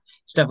 Yeah,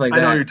 stuff like I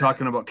know that. you're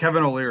talking about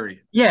Kevin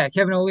O'Leary. Yeah,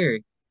 Kevin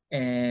O'Leary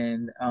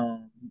and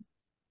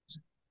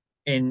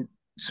and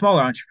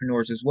smaller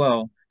entrepreneurs as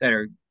well that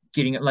are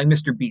getting it, like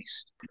Mr.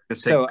 Beast.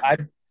 Just take So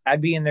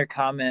I'd be in their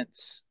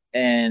comments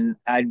and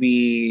I'd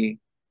be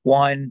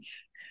one.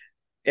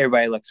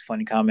 Everybody likes a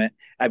funny comment.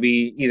 I'd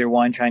be either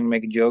one trying to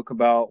make a joke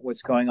about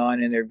what's going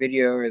on in their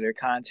video or their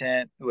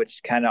content,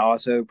 which kind of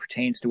also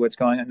pertains to what's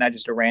going on, not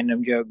just a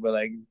random joke, but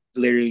like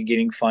literally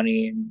getting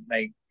funny and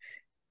like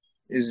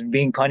is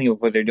being funny with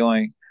what they're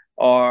doing.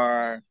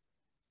 Or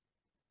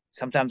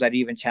sometimes I'd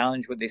even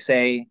challenge what they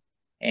say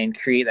and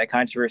create that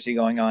controversy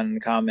going on in the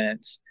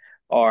comments.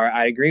 Or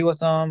I agree with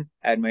them,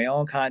 add my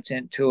own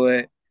content to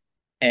it,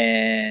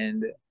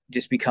 and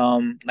just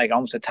become like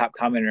almost a top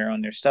commenter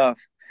on their stuff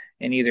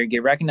and either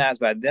get recognized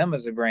by them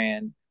as a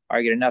brand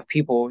or get enough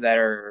people that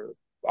are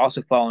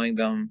also following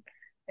them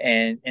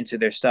and into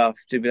their stuff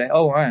to be like,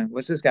 oh, Ryan,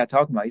 what's this guy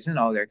talking about? He's in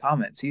all their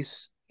comments.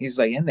 He's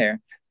like in there.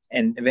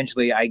 And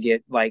eventually I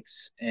get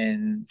likes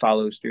and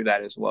follows through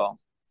that as well.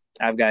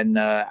 I've gotten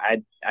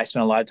I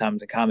spend a lot of time in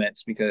the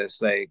comments because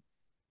like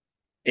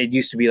it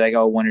used to be like,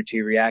 oh, one or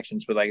two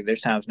reactions, but like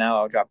there's times now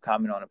I'll drop a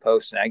comment on a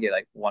post and I get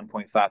like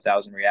 1.5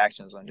 thousand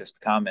reactions on just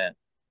a comment.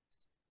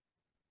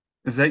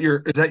 is that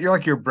your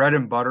like your bread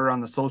and butter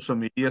on the social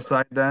media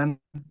side then?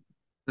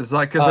 Is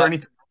there Uh,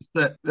 anything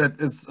else that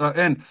is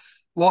and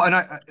well, and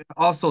I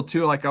also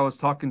too, like I was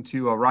talking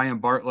to Ryan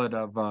Bartlett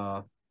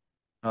of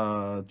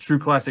True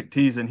Classic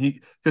Tees, and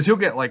because he'll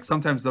get like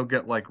sometimes they'll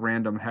get like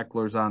random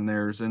hecklers on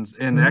theirs, and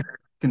that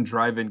can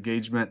drive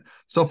engagement.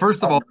 So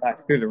first of oh, all,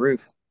 nice. Through the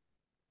roof.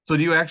 so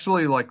do you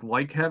actually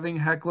like having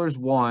hecklers,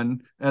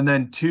 one, and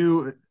then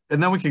two,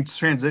 and then we can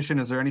transition.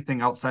 Is there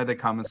anything outside the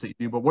comments that you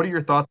do? But what are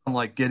your thoughts on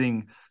like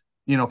getting,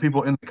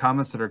 people in the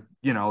comments that are,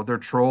 they're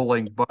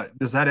trolling, but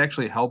does that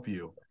actually help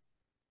you?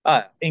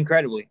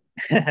 Incredibly.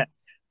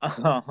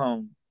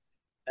 um,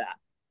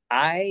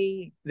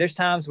 I there's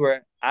times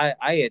where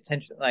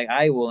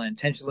I will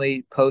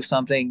intentionally post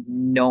something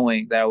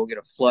knowing that I will get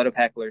a flood of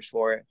hecklers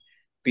for it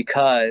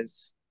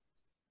because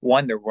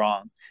one, they're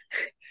wrong,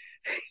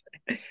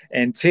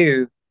 and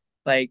two,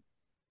 like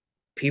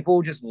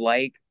people just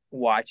like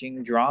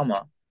watching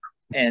drama,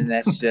 and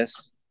that's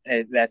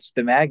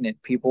the magnet.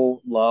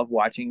 People love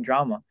watching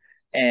drama,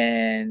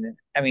 and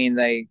I mean,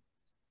 like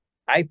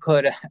I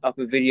put up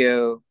a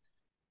video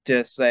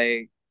just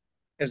like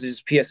it was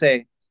just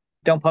PSA,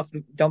 don't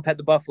pet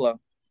the buffalo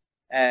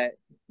at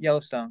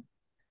Yellowstone.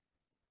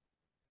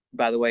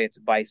 By the way, it's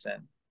a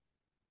bison.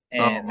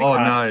 and Oh,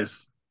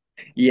 nice.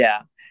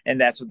 yeah, and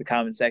that's what the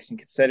comment section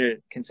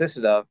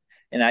consisted of.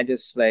 And I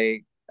just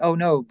like, oh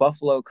no,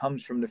 buffalo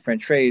comes from the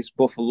French phrase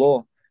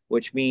buffalo,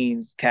 which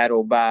means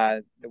cattle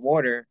by the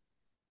water.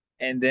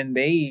 And then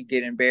they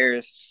get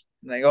embarrassed,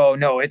 like, oh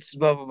no, it's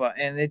blah blah blah,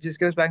 and it just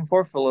goes back and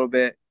forth for a little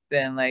bit.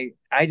 Then like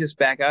I just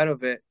back out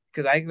of it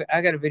because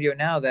I got a video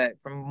now that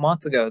from a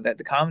month ago that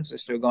the comments are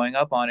still going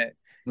up on it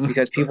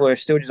because people are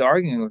still just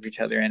arguing with each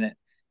other in it.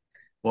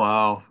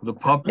 Wow, the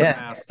puppet Yeah,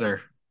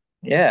 master.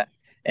 yeah.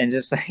 And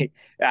just like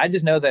I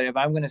just know that if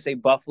I'm gonna say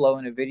buffalo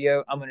in a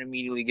video, I'm gonna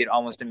immediately get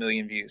almost a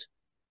million views.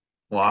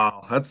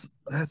 Wow, that's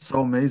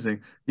so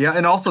amazing. Yeah,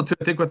 and also too,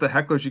 I think with the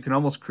hecklers, you can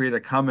almost create a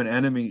common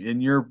enemy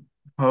in your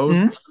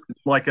post, Mhm.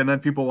 like, and then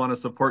people want to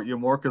support you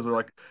more because they're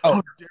like, Oh,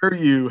 "How dare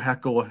you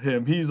heckle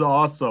him? He's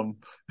awesome."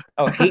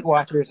 oh, hate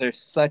watchers are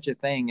such a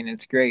thing, and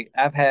it's great.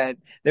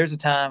 There's a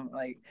time,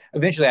 like,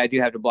 eventually I do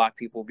have to block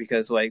people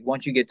because, like,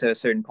 once you get to a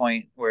certain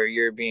point where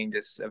you're being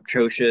just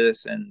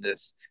atrocious and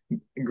just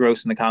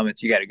gross in the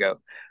comments, you got to go.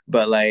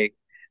 But, like,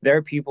 there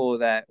are people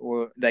that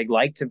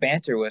like to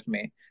banter with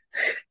me,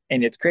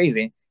 and it's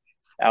crazy.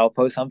 I'll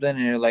post something,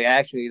 and they're like,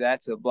 actually,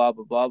 that's a blah,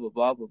 blah, blah, blah,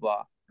 blah, blah,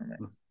 blah. I'm like,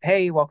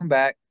 hey, welcome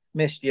back.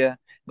 Missed you.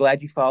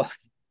 Glad you followed.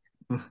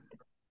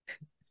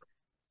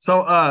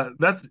 So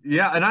that's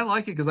yeah, and I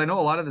like it because I know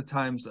a lot of the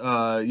times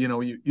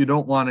you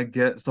don't want to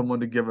get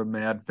someone to give a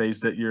mad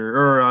face at your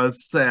or a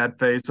sad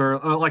face or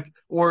like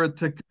or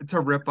to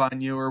rip on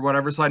you or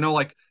whatever. So I know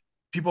like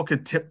people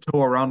can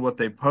tiptoe around what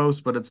they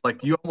post, but it's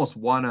like you almost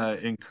want to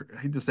I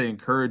hate to say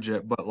encourage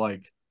it, but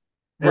like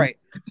and Right.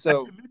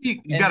 So,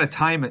 maybe you got and to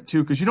time it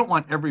too because you don't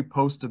want every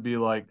post to be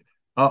like,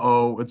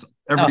 uh-oh, it's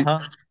every uh-huh.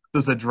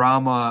 there's a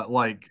drama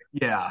like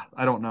yeah,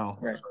 I don't know.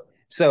 Right.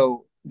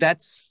 So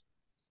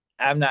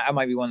I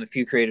might be one of the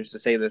few creators to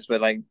say this,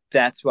 but like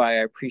that's why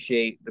I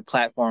appreciate the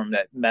platform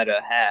that Meta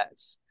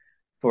has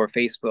for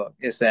Facebook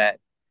is that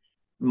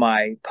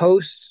my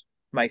posts,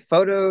 my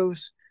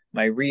photos,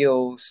 my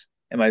reels,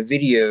 and my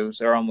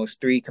videos are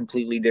almost three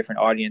completely different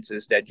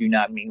audiences that do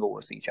not mingle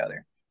with each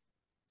other.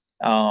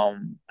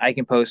 I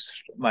can post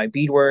my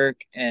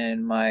beadwork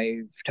and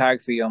my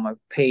photography on my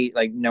page,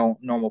 like no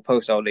normal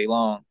post all day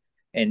long,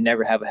 and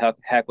never have a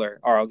heckler,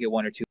 or I'll get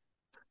one or two,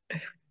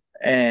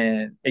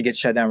 and it gets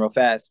shut down real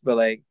fast. But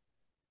like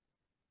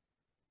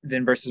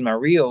then versus my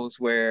reels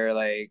where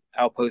like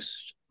I'll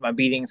post my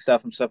beating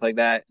stuff and stuff like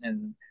that,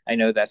 and I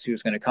know that's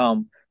who's gonna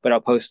come, but I'll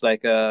post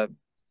like a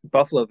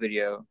Buffalo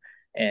video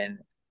and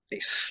they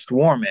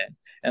swarm it.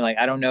 And like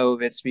I don't know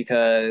if it's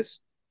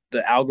because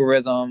the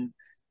algorithm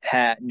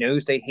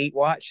knows they hate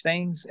watch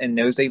things and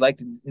knows they like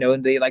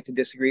to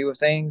disagree with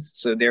things,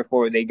 so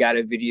therefore they got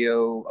a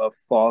video of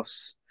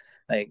false,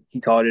 like he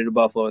called it a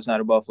buffalo, it's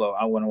not a buffalo.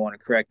 I want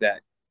to correct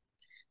that.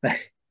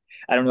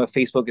 I don't know if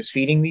Facebook is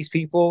feeding these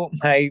people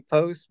my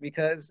posts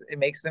because it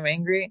makes them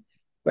angry,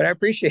 but I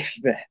appreciate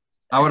that.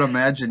 I would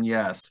imagine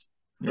yes.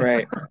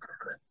 Right.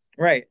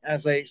 Right. I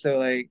was like, so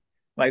like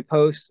my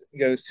post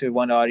goes to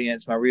one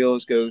audience, my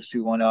reels goes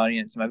to one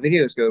audience, my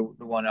videos go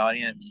to one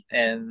audience,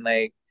 and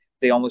like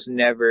they almost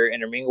never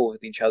intermingle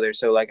with each other.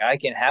 So like I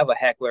can have a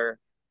heckler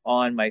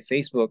on my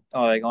Facebook,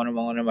 or like on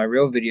one of my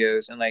real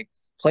videos, and like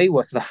play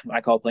with them.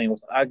 I call playing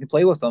with. I can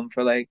play with them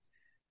for like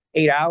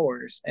 8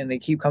 hours and they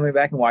keep coming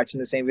back and watching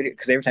the same video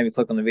because every time you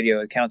click on the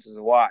video, it counts as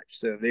a watch.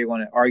 So if they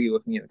want to argue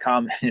with me in the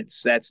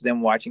comments, that's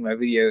them watching my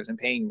videos and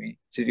paying me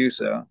to do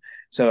so.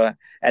 So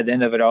at the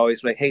end of it,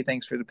 always like, hey,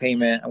 thanks for the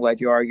payment. I'm glad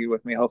you argued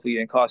with me. Hopefully, you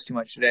didn't cost too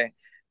much today.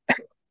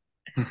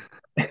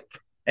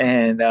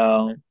 And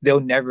they'll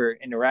never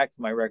interact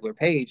with my regular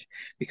page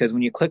because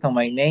when you click on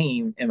my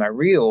name and my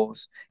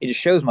reels, it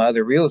just shows my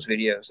other reels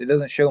videos. It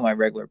doesn't show my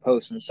regular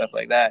posts and stuff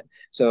like that.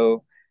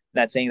 So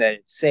not saying that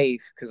it's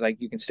safe because like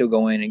you can still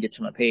go in and get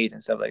to my page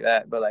and stuff like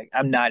that, but like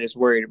I'm not as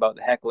worried about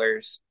the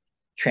hecklers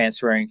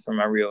transferring from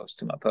my reels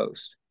to my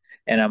post.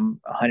 And I'm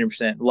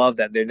 100% love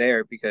that they're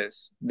there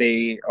because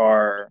they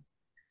are,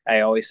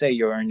 I always say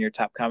you earn your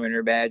top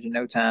commenter badge in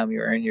no time.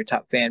 You earn your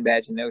top fan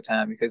badge in no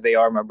time because they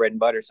are my bread and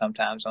butter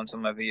sometimes on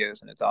some of my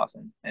videos, and it's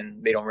awesome.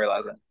 And they don't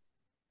realize it.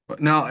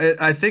 But now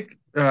I think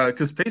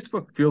because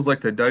Facebook feels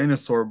like the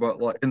dinosaur, but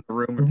like in the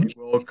room, if you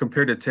Mhm. will,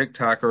 compared to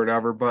TikTok or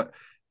whatever. But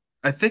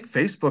I think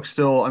Facebook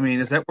still, I mean,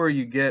 is that where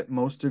you get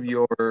most of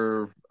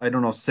your, I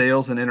don't know,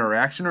 sales and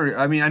interaction? Or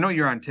I mean, I know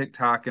you're on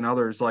TikTok and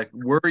others. Like,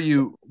 where are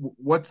you?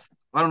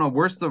 I don't know,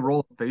 where's the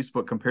role of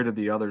Facebook compared to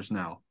the others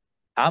now?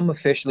 I'm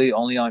officially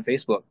only on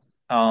Facebook.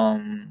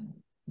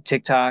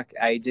 TikTok,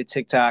 I did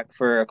TikTok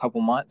for a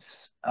couple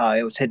months.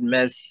 It was hit and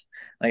miss.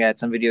 Like I had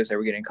some videos that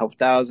were getting a couple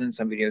thousand,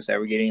 some videos that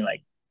were getting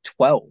like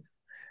 12.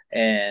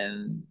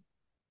 And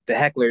the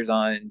hecklers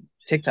on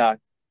TikTok,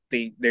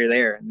 they're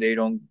there.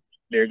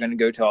 They're gonna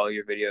go to all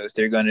your videos.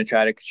 They're gonna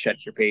try to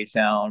shut your page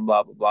down,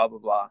 blah blah blah blah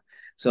blah.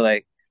 So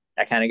like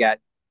I kind of got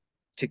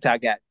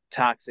TikTok got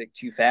toxic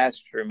too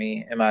fast for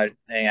me, and I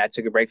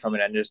took a break from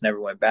it and just never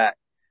went back.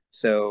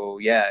 So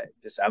yeah,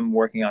 just I'm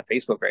working on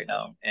Facebook right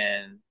now,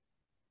 and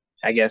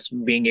I guess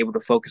being able to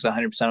focus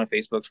 100% on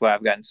Facebook is why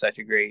I've gotten such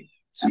a great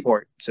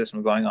support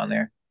system going on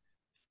there.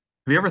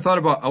 Have you ever thought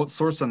about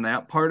outsourcing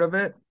that part of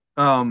it?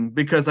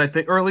 Because I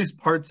think, or at least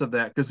parts of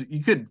that, because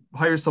you could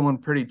hire someone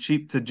pretty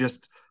cheap to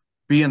just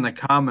be in the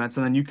comments,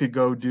 and then you could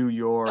go do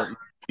your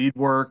lead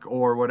work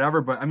or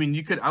whatever. But I mean,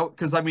 you could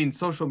because I mean,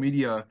 social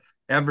media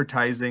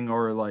advertising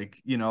or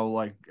like,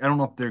 like I don't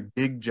know if they're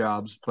gig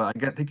jobs, but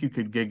think you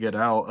could gig it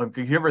out. Have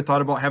you ever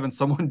thought about having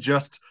someone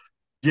just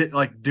get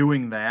like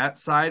doing that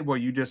side where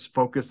you just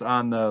focus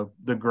on the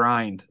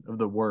grind of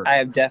the I work?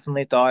 have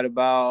definitely thought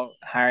about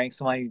hiring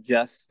somebody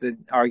just to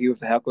argue with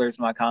the hecklers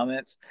in my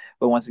comments,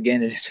 but once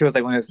again, it just feels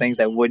like one of those things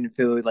that wouldn't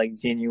feel like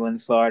genuine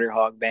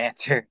Slaughterhawk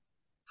banter.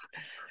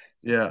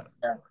 Yeah.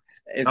 Yeah.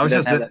 I It was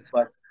doesn't just have that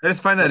flex. I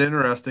just find that flex-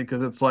 interesting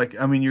because it's like,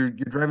 I mean, you're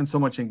driving so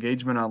much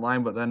engagement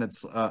online, but then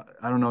it's I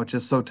don't know, it's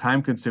just so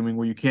time consuming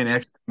where you can't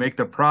actually make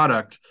the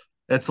product.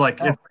 It's like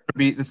Oh,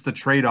 it's the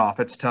trade-off.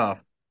 It's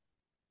tough.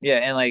 yeah,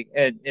 and like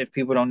if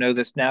people don't know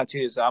this now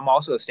too, so I'm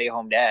also a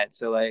stay-home dad.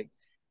 So like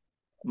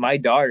my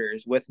daughter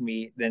is with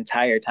me the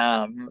entire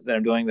time that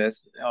I'm doing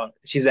this.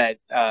 She's at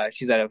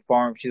a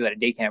farm. She's at a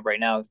day camp right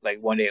now, like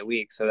 1 day a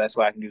week. So that's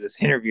why I can do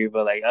this interview.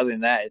 But like other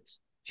than that, it's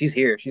she's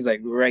here. She's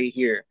like right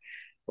here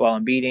while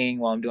I'm beating,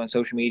 while I'm doing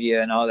social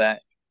media and all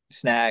that,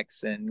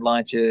 snacks and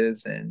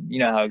lunches, and you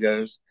know how it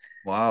goes.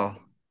 Wow.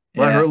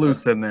 Let her Yeah,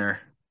 loose in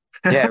there.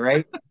 yeah,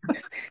 right.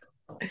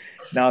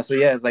 No, so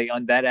yeah, it's like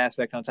on that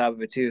aspect on top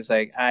of it too. It's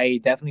like I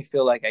definitely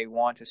feel like I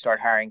want to start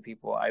hiring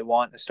people. I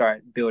want to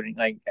start building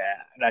like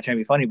not trying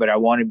to be funny, but I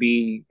want to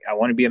be a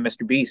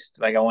Mr. Beast.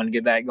 Like I want to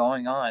get that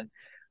going on.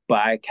 But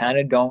I kind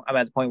of don't I'm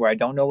at the point where I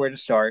don't know where to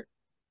start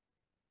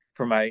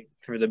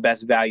for the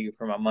best value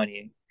for my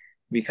money.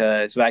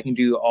 Because if I can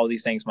do all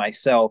these things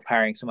myself,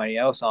 hiring somebody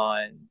else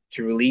on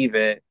to relieve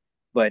it,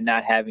 but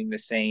not having the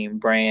same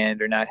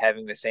brand or not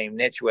having the same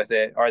niche with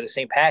it or the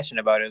same passion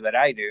about it that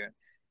I do,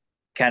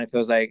 kind of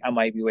feels like I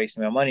might be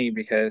wasting my money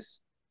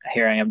because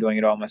here I am doing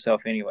it all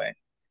myself anyway.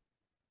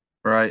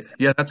 Right.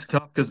 Yeah, that's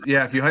tough because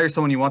yeah, if you hire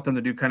someone, you want them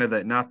to do kind of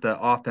that, not the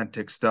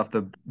authentic stuff,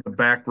 the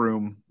back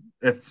room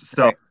if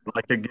stuff. Right.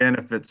 Like again,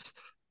 if it's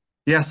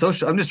yeah,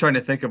 social. I'm just trying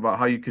to think about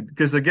how you could,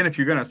 because again, if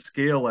you're going to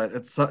scale it,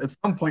 at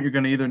some point you're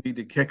going to either need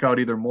to kick out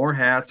either more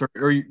hats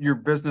or your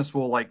business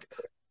will like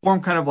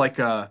form kind of like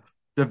a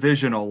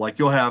divisional. Like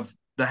you'll have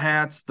the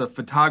hats, the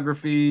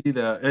photography,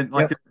 and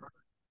like, Yep.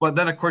 but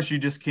then of course you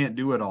just can't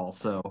do it all.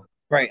 So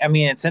Right. I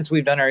mean, and since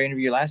we've done our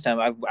interview last time,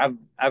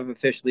 I've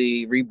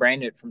officially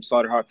rebranded from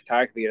Slaughterhawk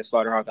Photography to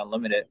Slaughterhawk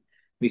Unlimited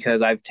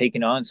because I've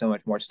taken on so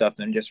much more stuff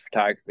than just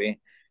photography.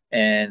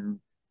 And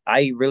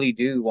I really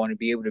do want to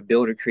be able to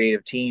build a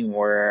creative team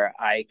where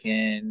I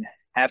can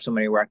have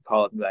somebody where I can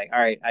call up and be like, all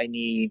right, I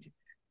need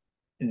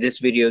this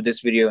video, and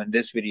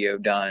this video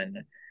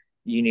done.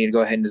 You need to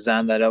go ahead and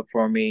design that up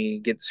for me,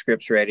 get the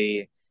scripts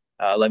ready,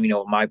 let me know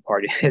what my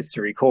part is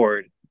to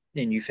record,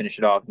 and you finish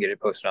it off and get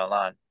it posted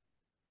online.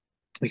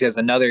 Because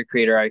another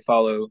creator I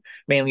follow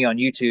mainly on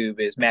YouTube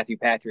is Matthew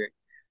Patrick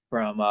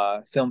from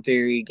Film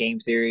Theory, Game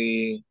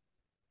Theory,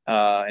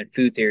 and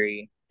Food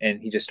Theory,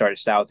 and he just started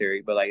Style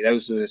Theory. But like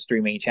those are his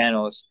three main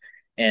channels,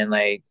 and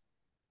like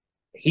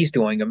he's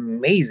doing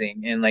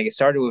amazing. And like it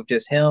started with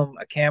just him,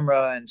 a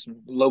camera, and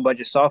some low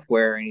budget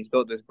software, and he's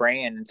built this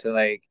brand into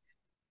like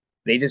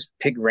they just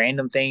pick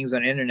random things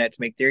on the internet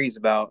to make theories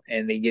about,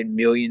 and they get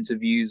millions of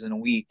views in a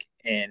week.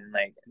 And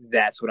like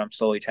that's what I'm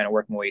slowly trying to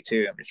work my way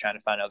to. I'm just trying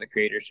to find other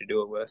creators to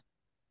do it with.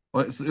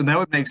 well, and that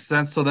would make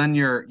sense. So then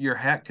your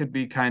hat could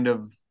be kind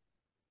of,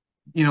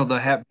 the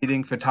hat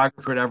beating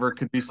photographer, whatever,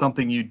 could be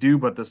something you do,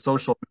 but the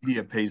social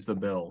media pays the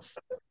bills.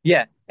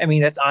 Yeah, I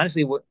mean that's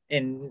honestly what,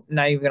 and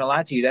not even gonna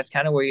lie to you, that's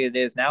kind of where it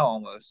is now.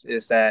 Almost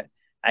is that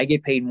I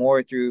get paid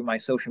more through my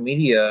social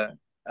media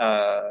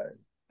uh,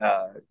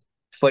 uh,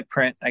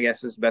 footprint, I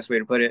guess is the best way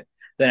to put it,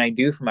 than I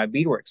do for my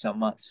beadwork some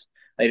months.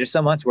 Like there's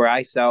some months where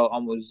I sell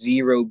almost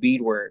zero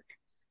beadwork,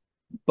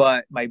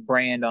 but my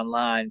brand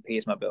online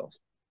pays my bills.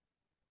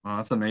 Oh,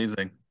 that's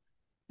amazing.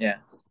 Yeah.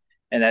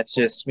 And that's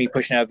just me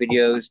pushing out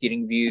videos,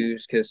 getting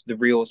views because the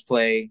reels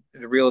pay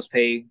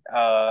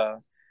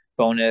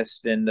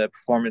bonus and the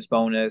performance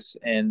bonus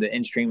and the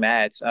in-stream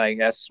ads. I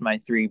guess my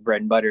three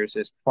bread and butters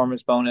is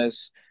performance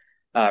bonus,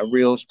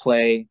 reels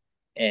play,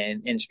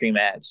 and in-stream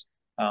ads.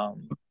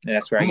 And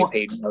that's where I I'm, get wa-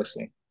 paid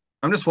mostly.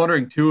 I'm just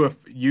wondering too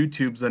if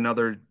YouTube's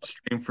another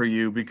stream for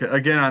you because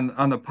again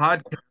on the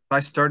podcast I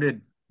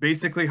started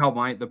basically how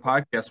the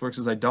podcast works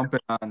is I dump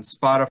it on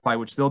Spotify,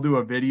 which they'll do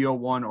a video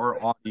one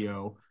or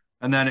audio,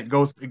 and then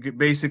it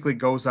basically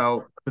goes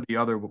out to the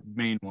other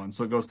main one.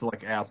 So it goes to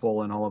like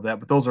Apple and all of that,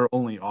 but those are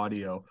only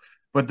audio.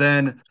 But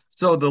then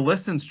so the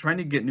listens trying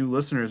to get new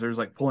listeners, there's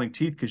like pulling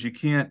teeth because you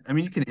can't, I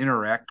mean, you can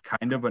interact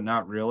kind of, but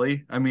not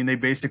really. I mean, they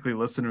basically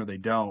listen or they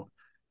don't.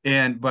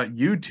 But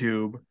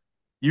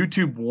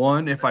YouTube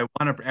one, if I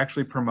want to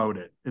actually promote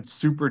it, it's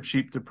super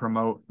cheap to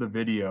promote the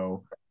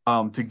video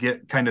to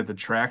get kind of the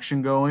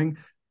traction going.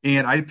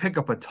 And I pick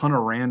up a ton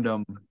of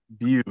random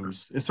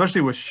views,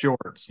 especially with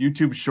shorts.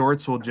 YouTube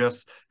shorts will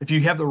just, if you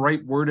have the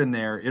right word in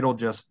there,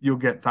 you'll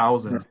get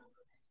thousands.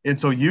 And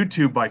so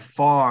YouTube by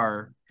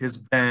far has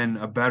been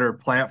a better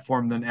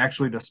platform than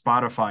actually the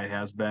Spotify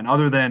has been.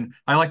 Other than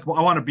I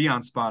want to be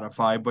on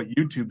Spotify, but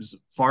YouTube's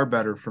far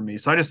better for me.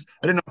 So I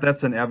didn't know if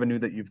that's an avenue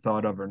that you've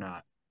thought of or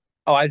not.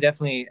 Oh, I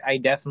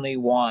definitely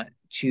want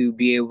to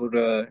be able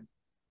to.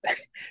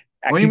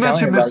 I Well, you keep telling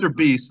mentioned everybody, Mr.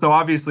 Beast, so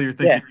obviously you're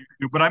yeah, thinking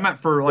YouTube, but I meant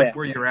for like yeah,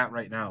 where you're at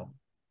right now.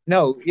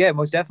 no, yeah,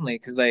 most definitely,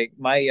 because like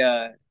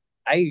I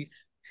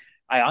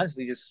I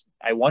honestly just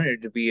I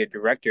wanted to be a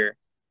director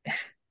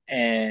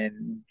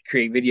and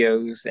create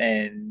videos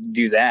and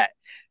do that.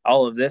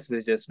 All of this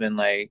has just been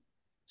like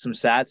some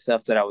sad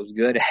stuff that I was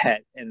good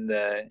at in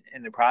the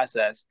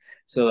process.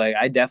 So like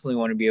I definitely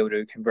want to be able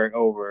to convert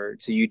over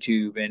to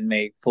YouTube and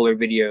make fuller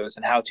videos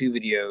and how-to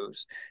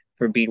videos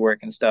for beadwork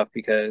and stuff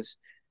because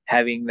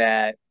having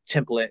that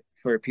template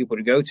for people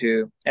to go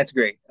to, that's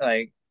great.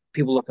 Like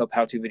people look up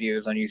how-to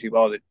videos on YouTube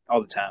all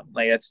the time.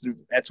 Like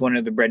that's one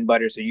of the bread and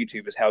butters of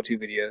YouTube is how-to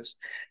videos.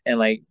 And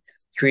like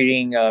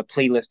creating a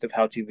playlist of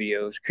how-to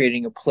videos,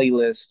 creating a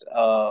playlist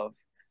of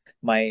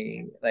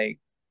my like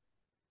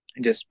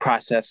just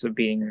process of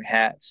beating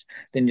hats,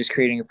 then just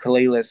creating a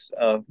playlist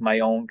of my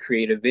own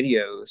creative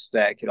videos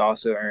that could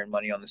also earn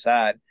money on the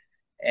side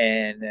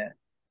and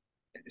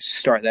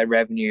start that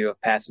revenue of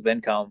passive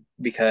income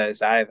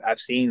because I've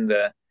seen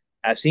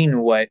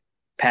what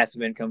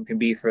passive income can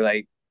be for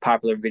like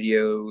popular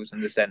videos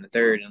and this, that, and the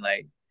third. And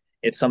like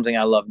it's something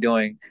I love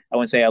doing. I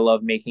wouldn't say I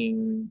love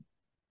making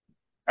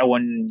I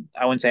wouldn't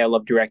say I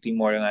love directing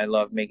more than I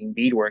love making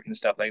beadwork and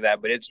stuff like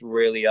that, but it's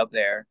really up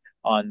there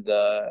on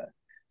the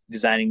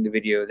designing the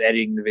videos,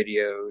 editing the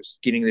videos,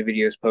 getting the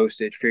videos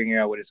posted, figuring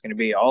out what it's going to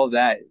be. All of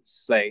that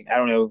is like I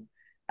don't know.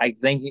 I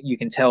think you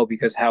can tell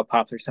because how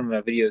popular some of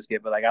my videos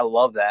get, but like I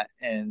love that.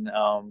 And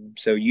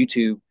so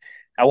YouTube,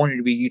 I wanted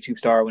to be a YouTube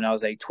star when I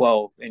was like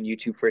 12 and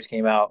YouTube first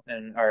came out,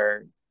 and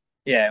or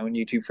yeah, when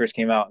YouTube first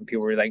came out and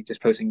people were like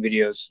just posting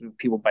videos,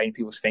 people biting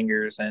people's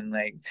fingers and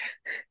like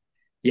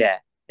yeah,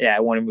 yeah,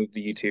 I want to move to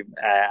YouTube.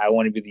 I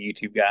want to be the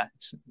YouTube guy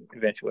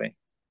eventually.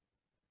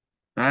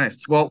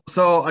 Nice. Well,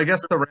 so I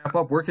guess to wrap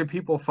up, where can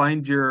people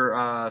find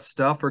your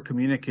stuff or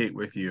communicate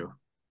with you?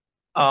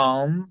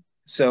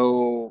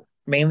 So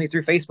mainly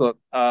through Facebook,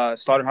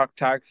 Slaughterhawk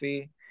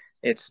Photography.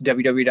 It's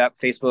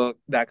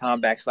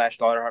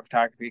www.facebook.com/Slaughterhawk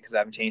Photography because I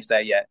haven't changed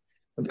that yet.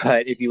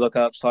 But if you look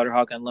up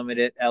Slaughterhawk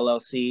Unlimited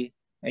LLC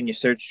in your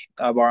search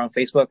bar on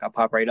Facebook, I'll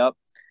pop right up.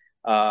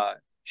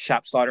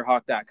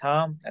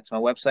 Shopslaughterhawk.com. That's my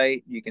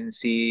website. You can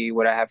see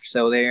what I have for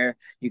sale there.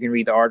 You can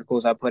read the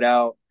articles I put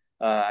out.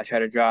 I try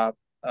to drop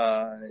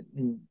uh,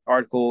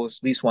 articles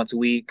at least once a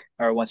week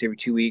or once every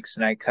 2 weeks,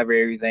 and I cover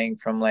everything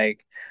from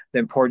like the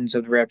importance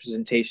of the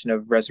representation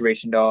of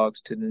reservation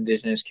dogs to the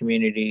indigenous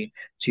community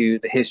to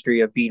the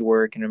history of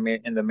beadwork in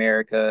the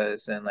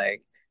Americas and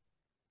like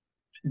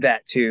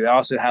that too. I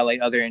also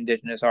highlight other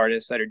indigenous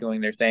artists that are doing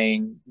their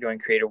thing, doing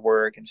creative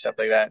work and stuff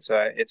like that.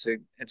 So it's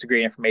a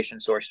great information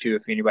source too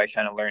if anybody's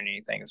trying to learn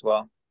anything as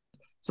well.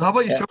 So how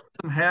about you Yeah. show us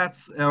some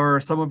hats or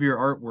some of your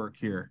artwork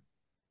here?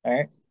 All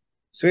right.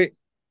 Sweet.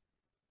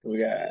 We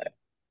got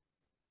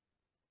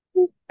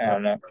I The,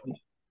 don't know.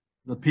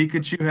 the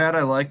Pikachu hat,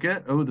 I like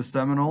it. Oh, the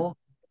Seminole.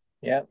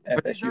 Yeah,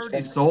 Are these FSU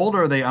already stuff. sold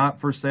or are they on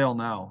for sale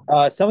now?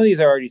 Some of these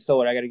are already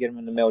sold. I got to get them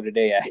in the mail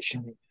today,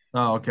 actually.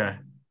 Oh, okay.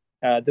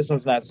 This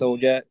one's not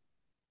sold yet.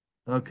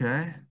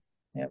 Okay.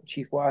 Yep,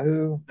 Chief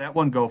Wahoo. That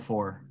one go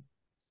for.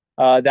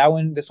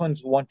 This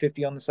one's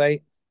 150 on the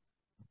site.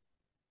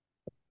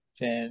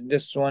 And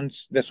this one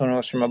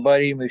was from a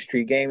buddy, Moose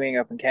Tree Gaming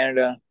up in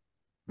Canada.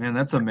 Man,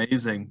 that's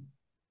amazing.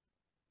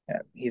 Yeah,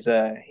 he's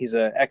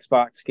a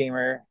Xbox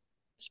gamer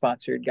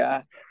sponsored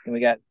guy. And we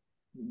got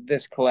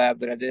this collab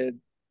that I did.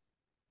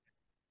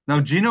 Now,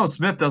 Geno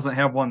Smith doesn't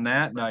have one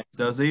that nice,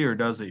 does he, or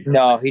does he?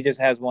 No, he just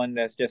has one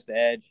that's just the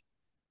edge.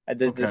 I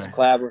did this Okay.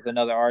 collab with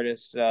another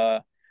artist.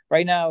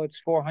 Right now it's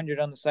 400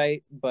 on the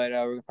site, but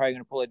we're probably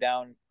gonna pull it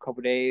down a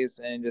couple days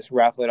and just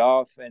raffle it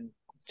off and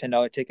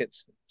 $10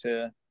 tickets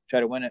to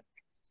try to win it.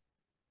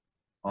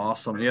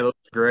 Awesome. Yeah,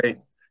 that's great.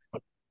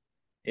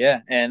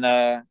 Yeah, and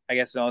I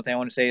guess the only thing I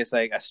want to say is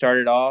like I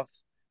started off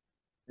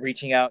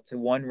reaching out to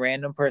one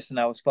random person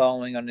I was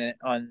following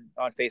on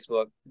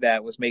Facebook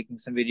that was making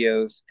some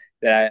videos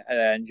that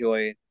I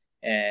enjoyed,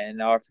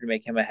 and I offered to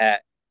make him a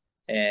hat.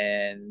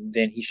 And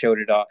then he showed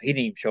it off. He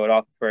didn't even show it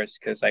off at first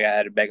because like I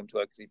had to beg him to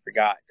it because he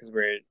forgot because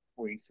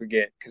we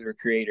forget because we're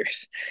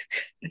creators.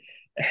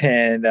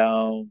 And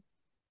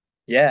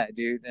yeah,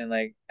 dude, and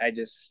like I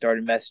just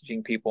started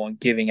messaging people and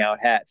giving out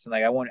hats, and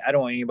like I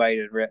don't want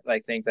anybody to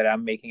like think that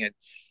I'm making a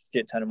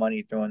shit ton of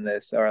money doing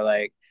this or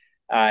like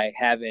I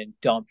haven't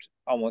dumped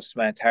almost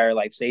my entire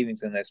life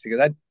savings in this because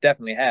I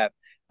definitely have.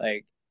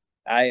 Like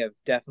I have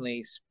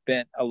definitely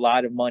spent a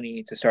lot of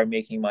money to start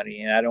making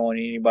money, and I don't want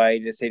anybody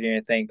to sit there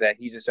and think that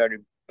he just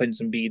started putting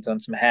some beads on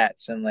some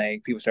hats and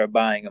like people start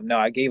buying them. No,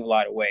 I gave a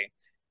lot away,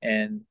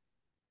 and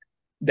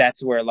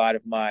that's where a lot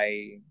of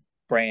my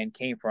brand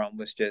came from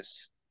was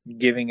just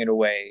giving it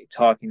away,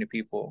 talking to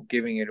people,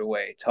 giving it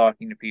away,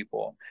 talking to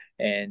people,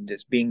 and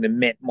just being the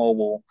Mint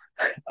Mobile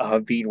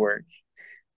of beadwork.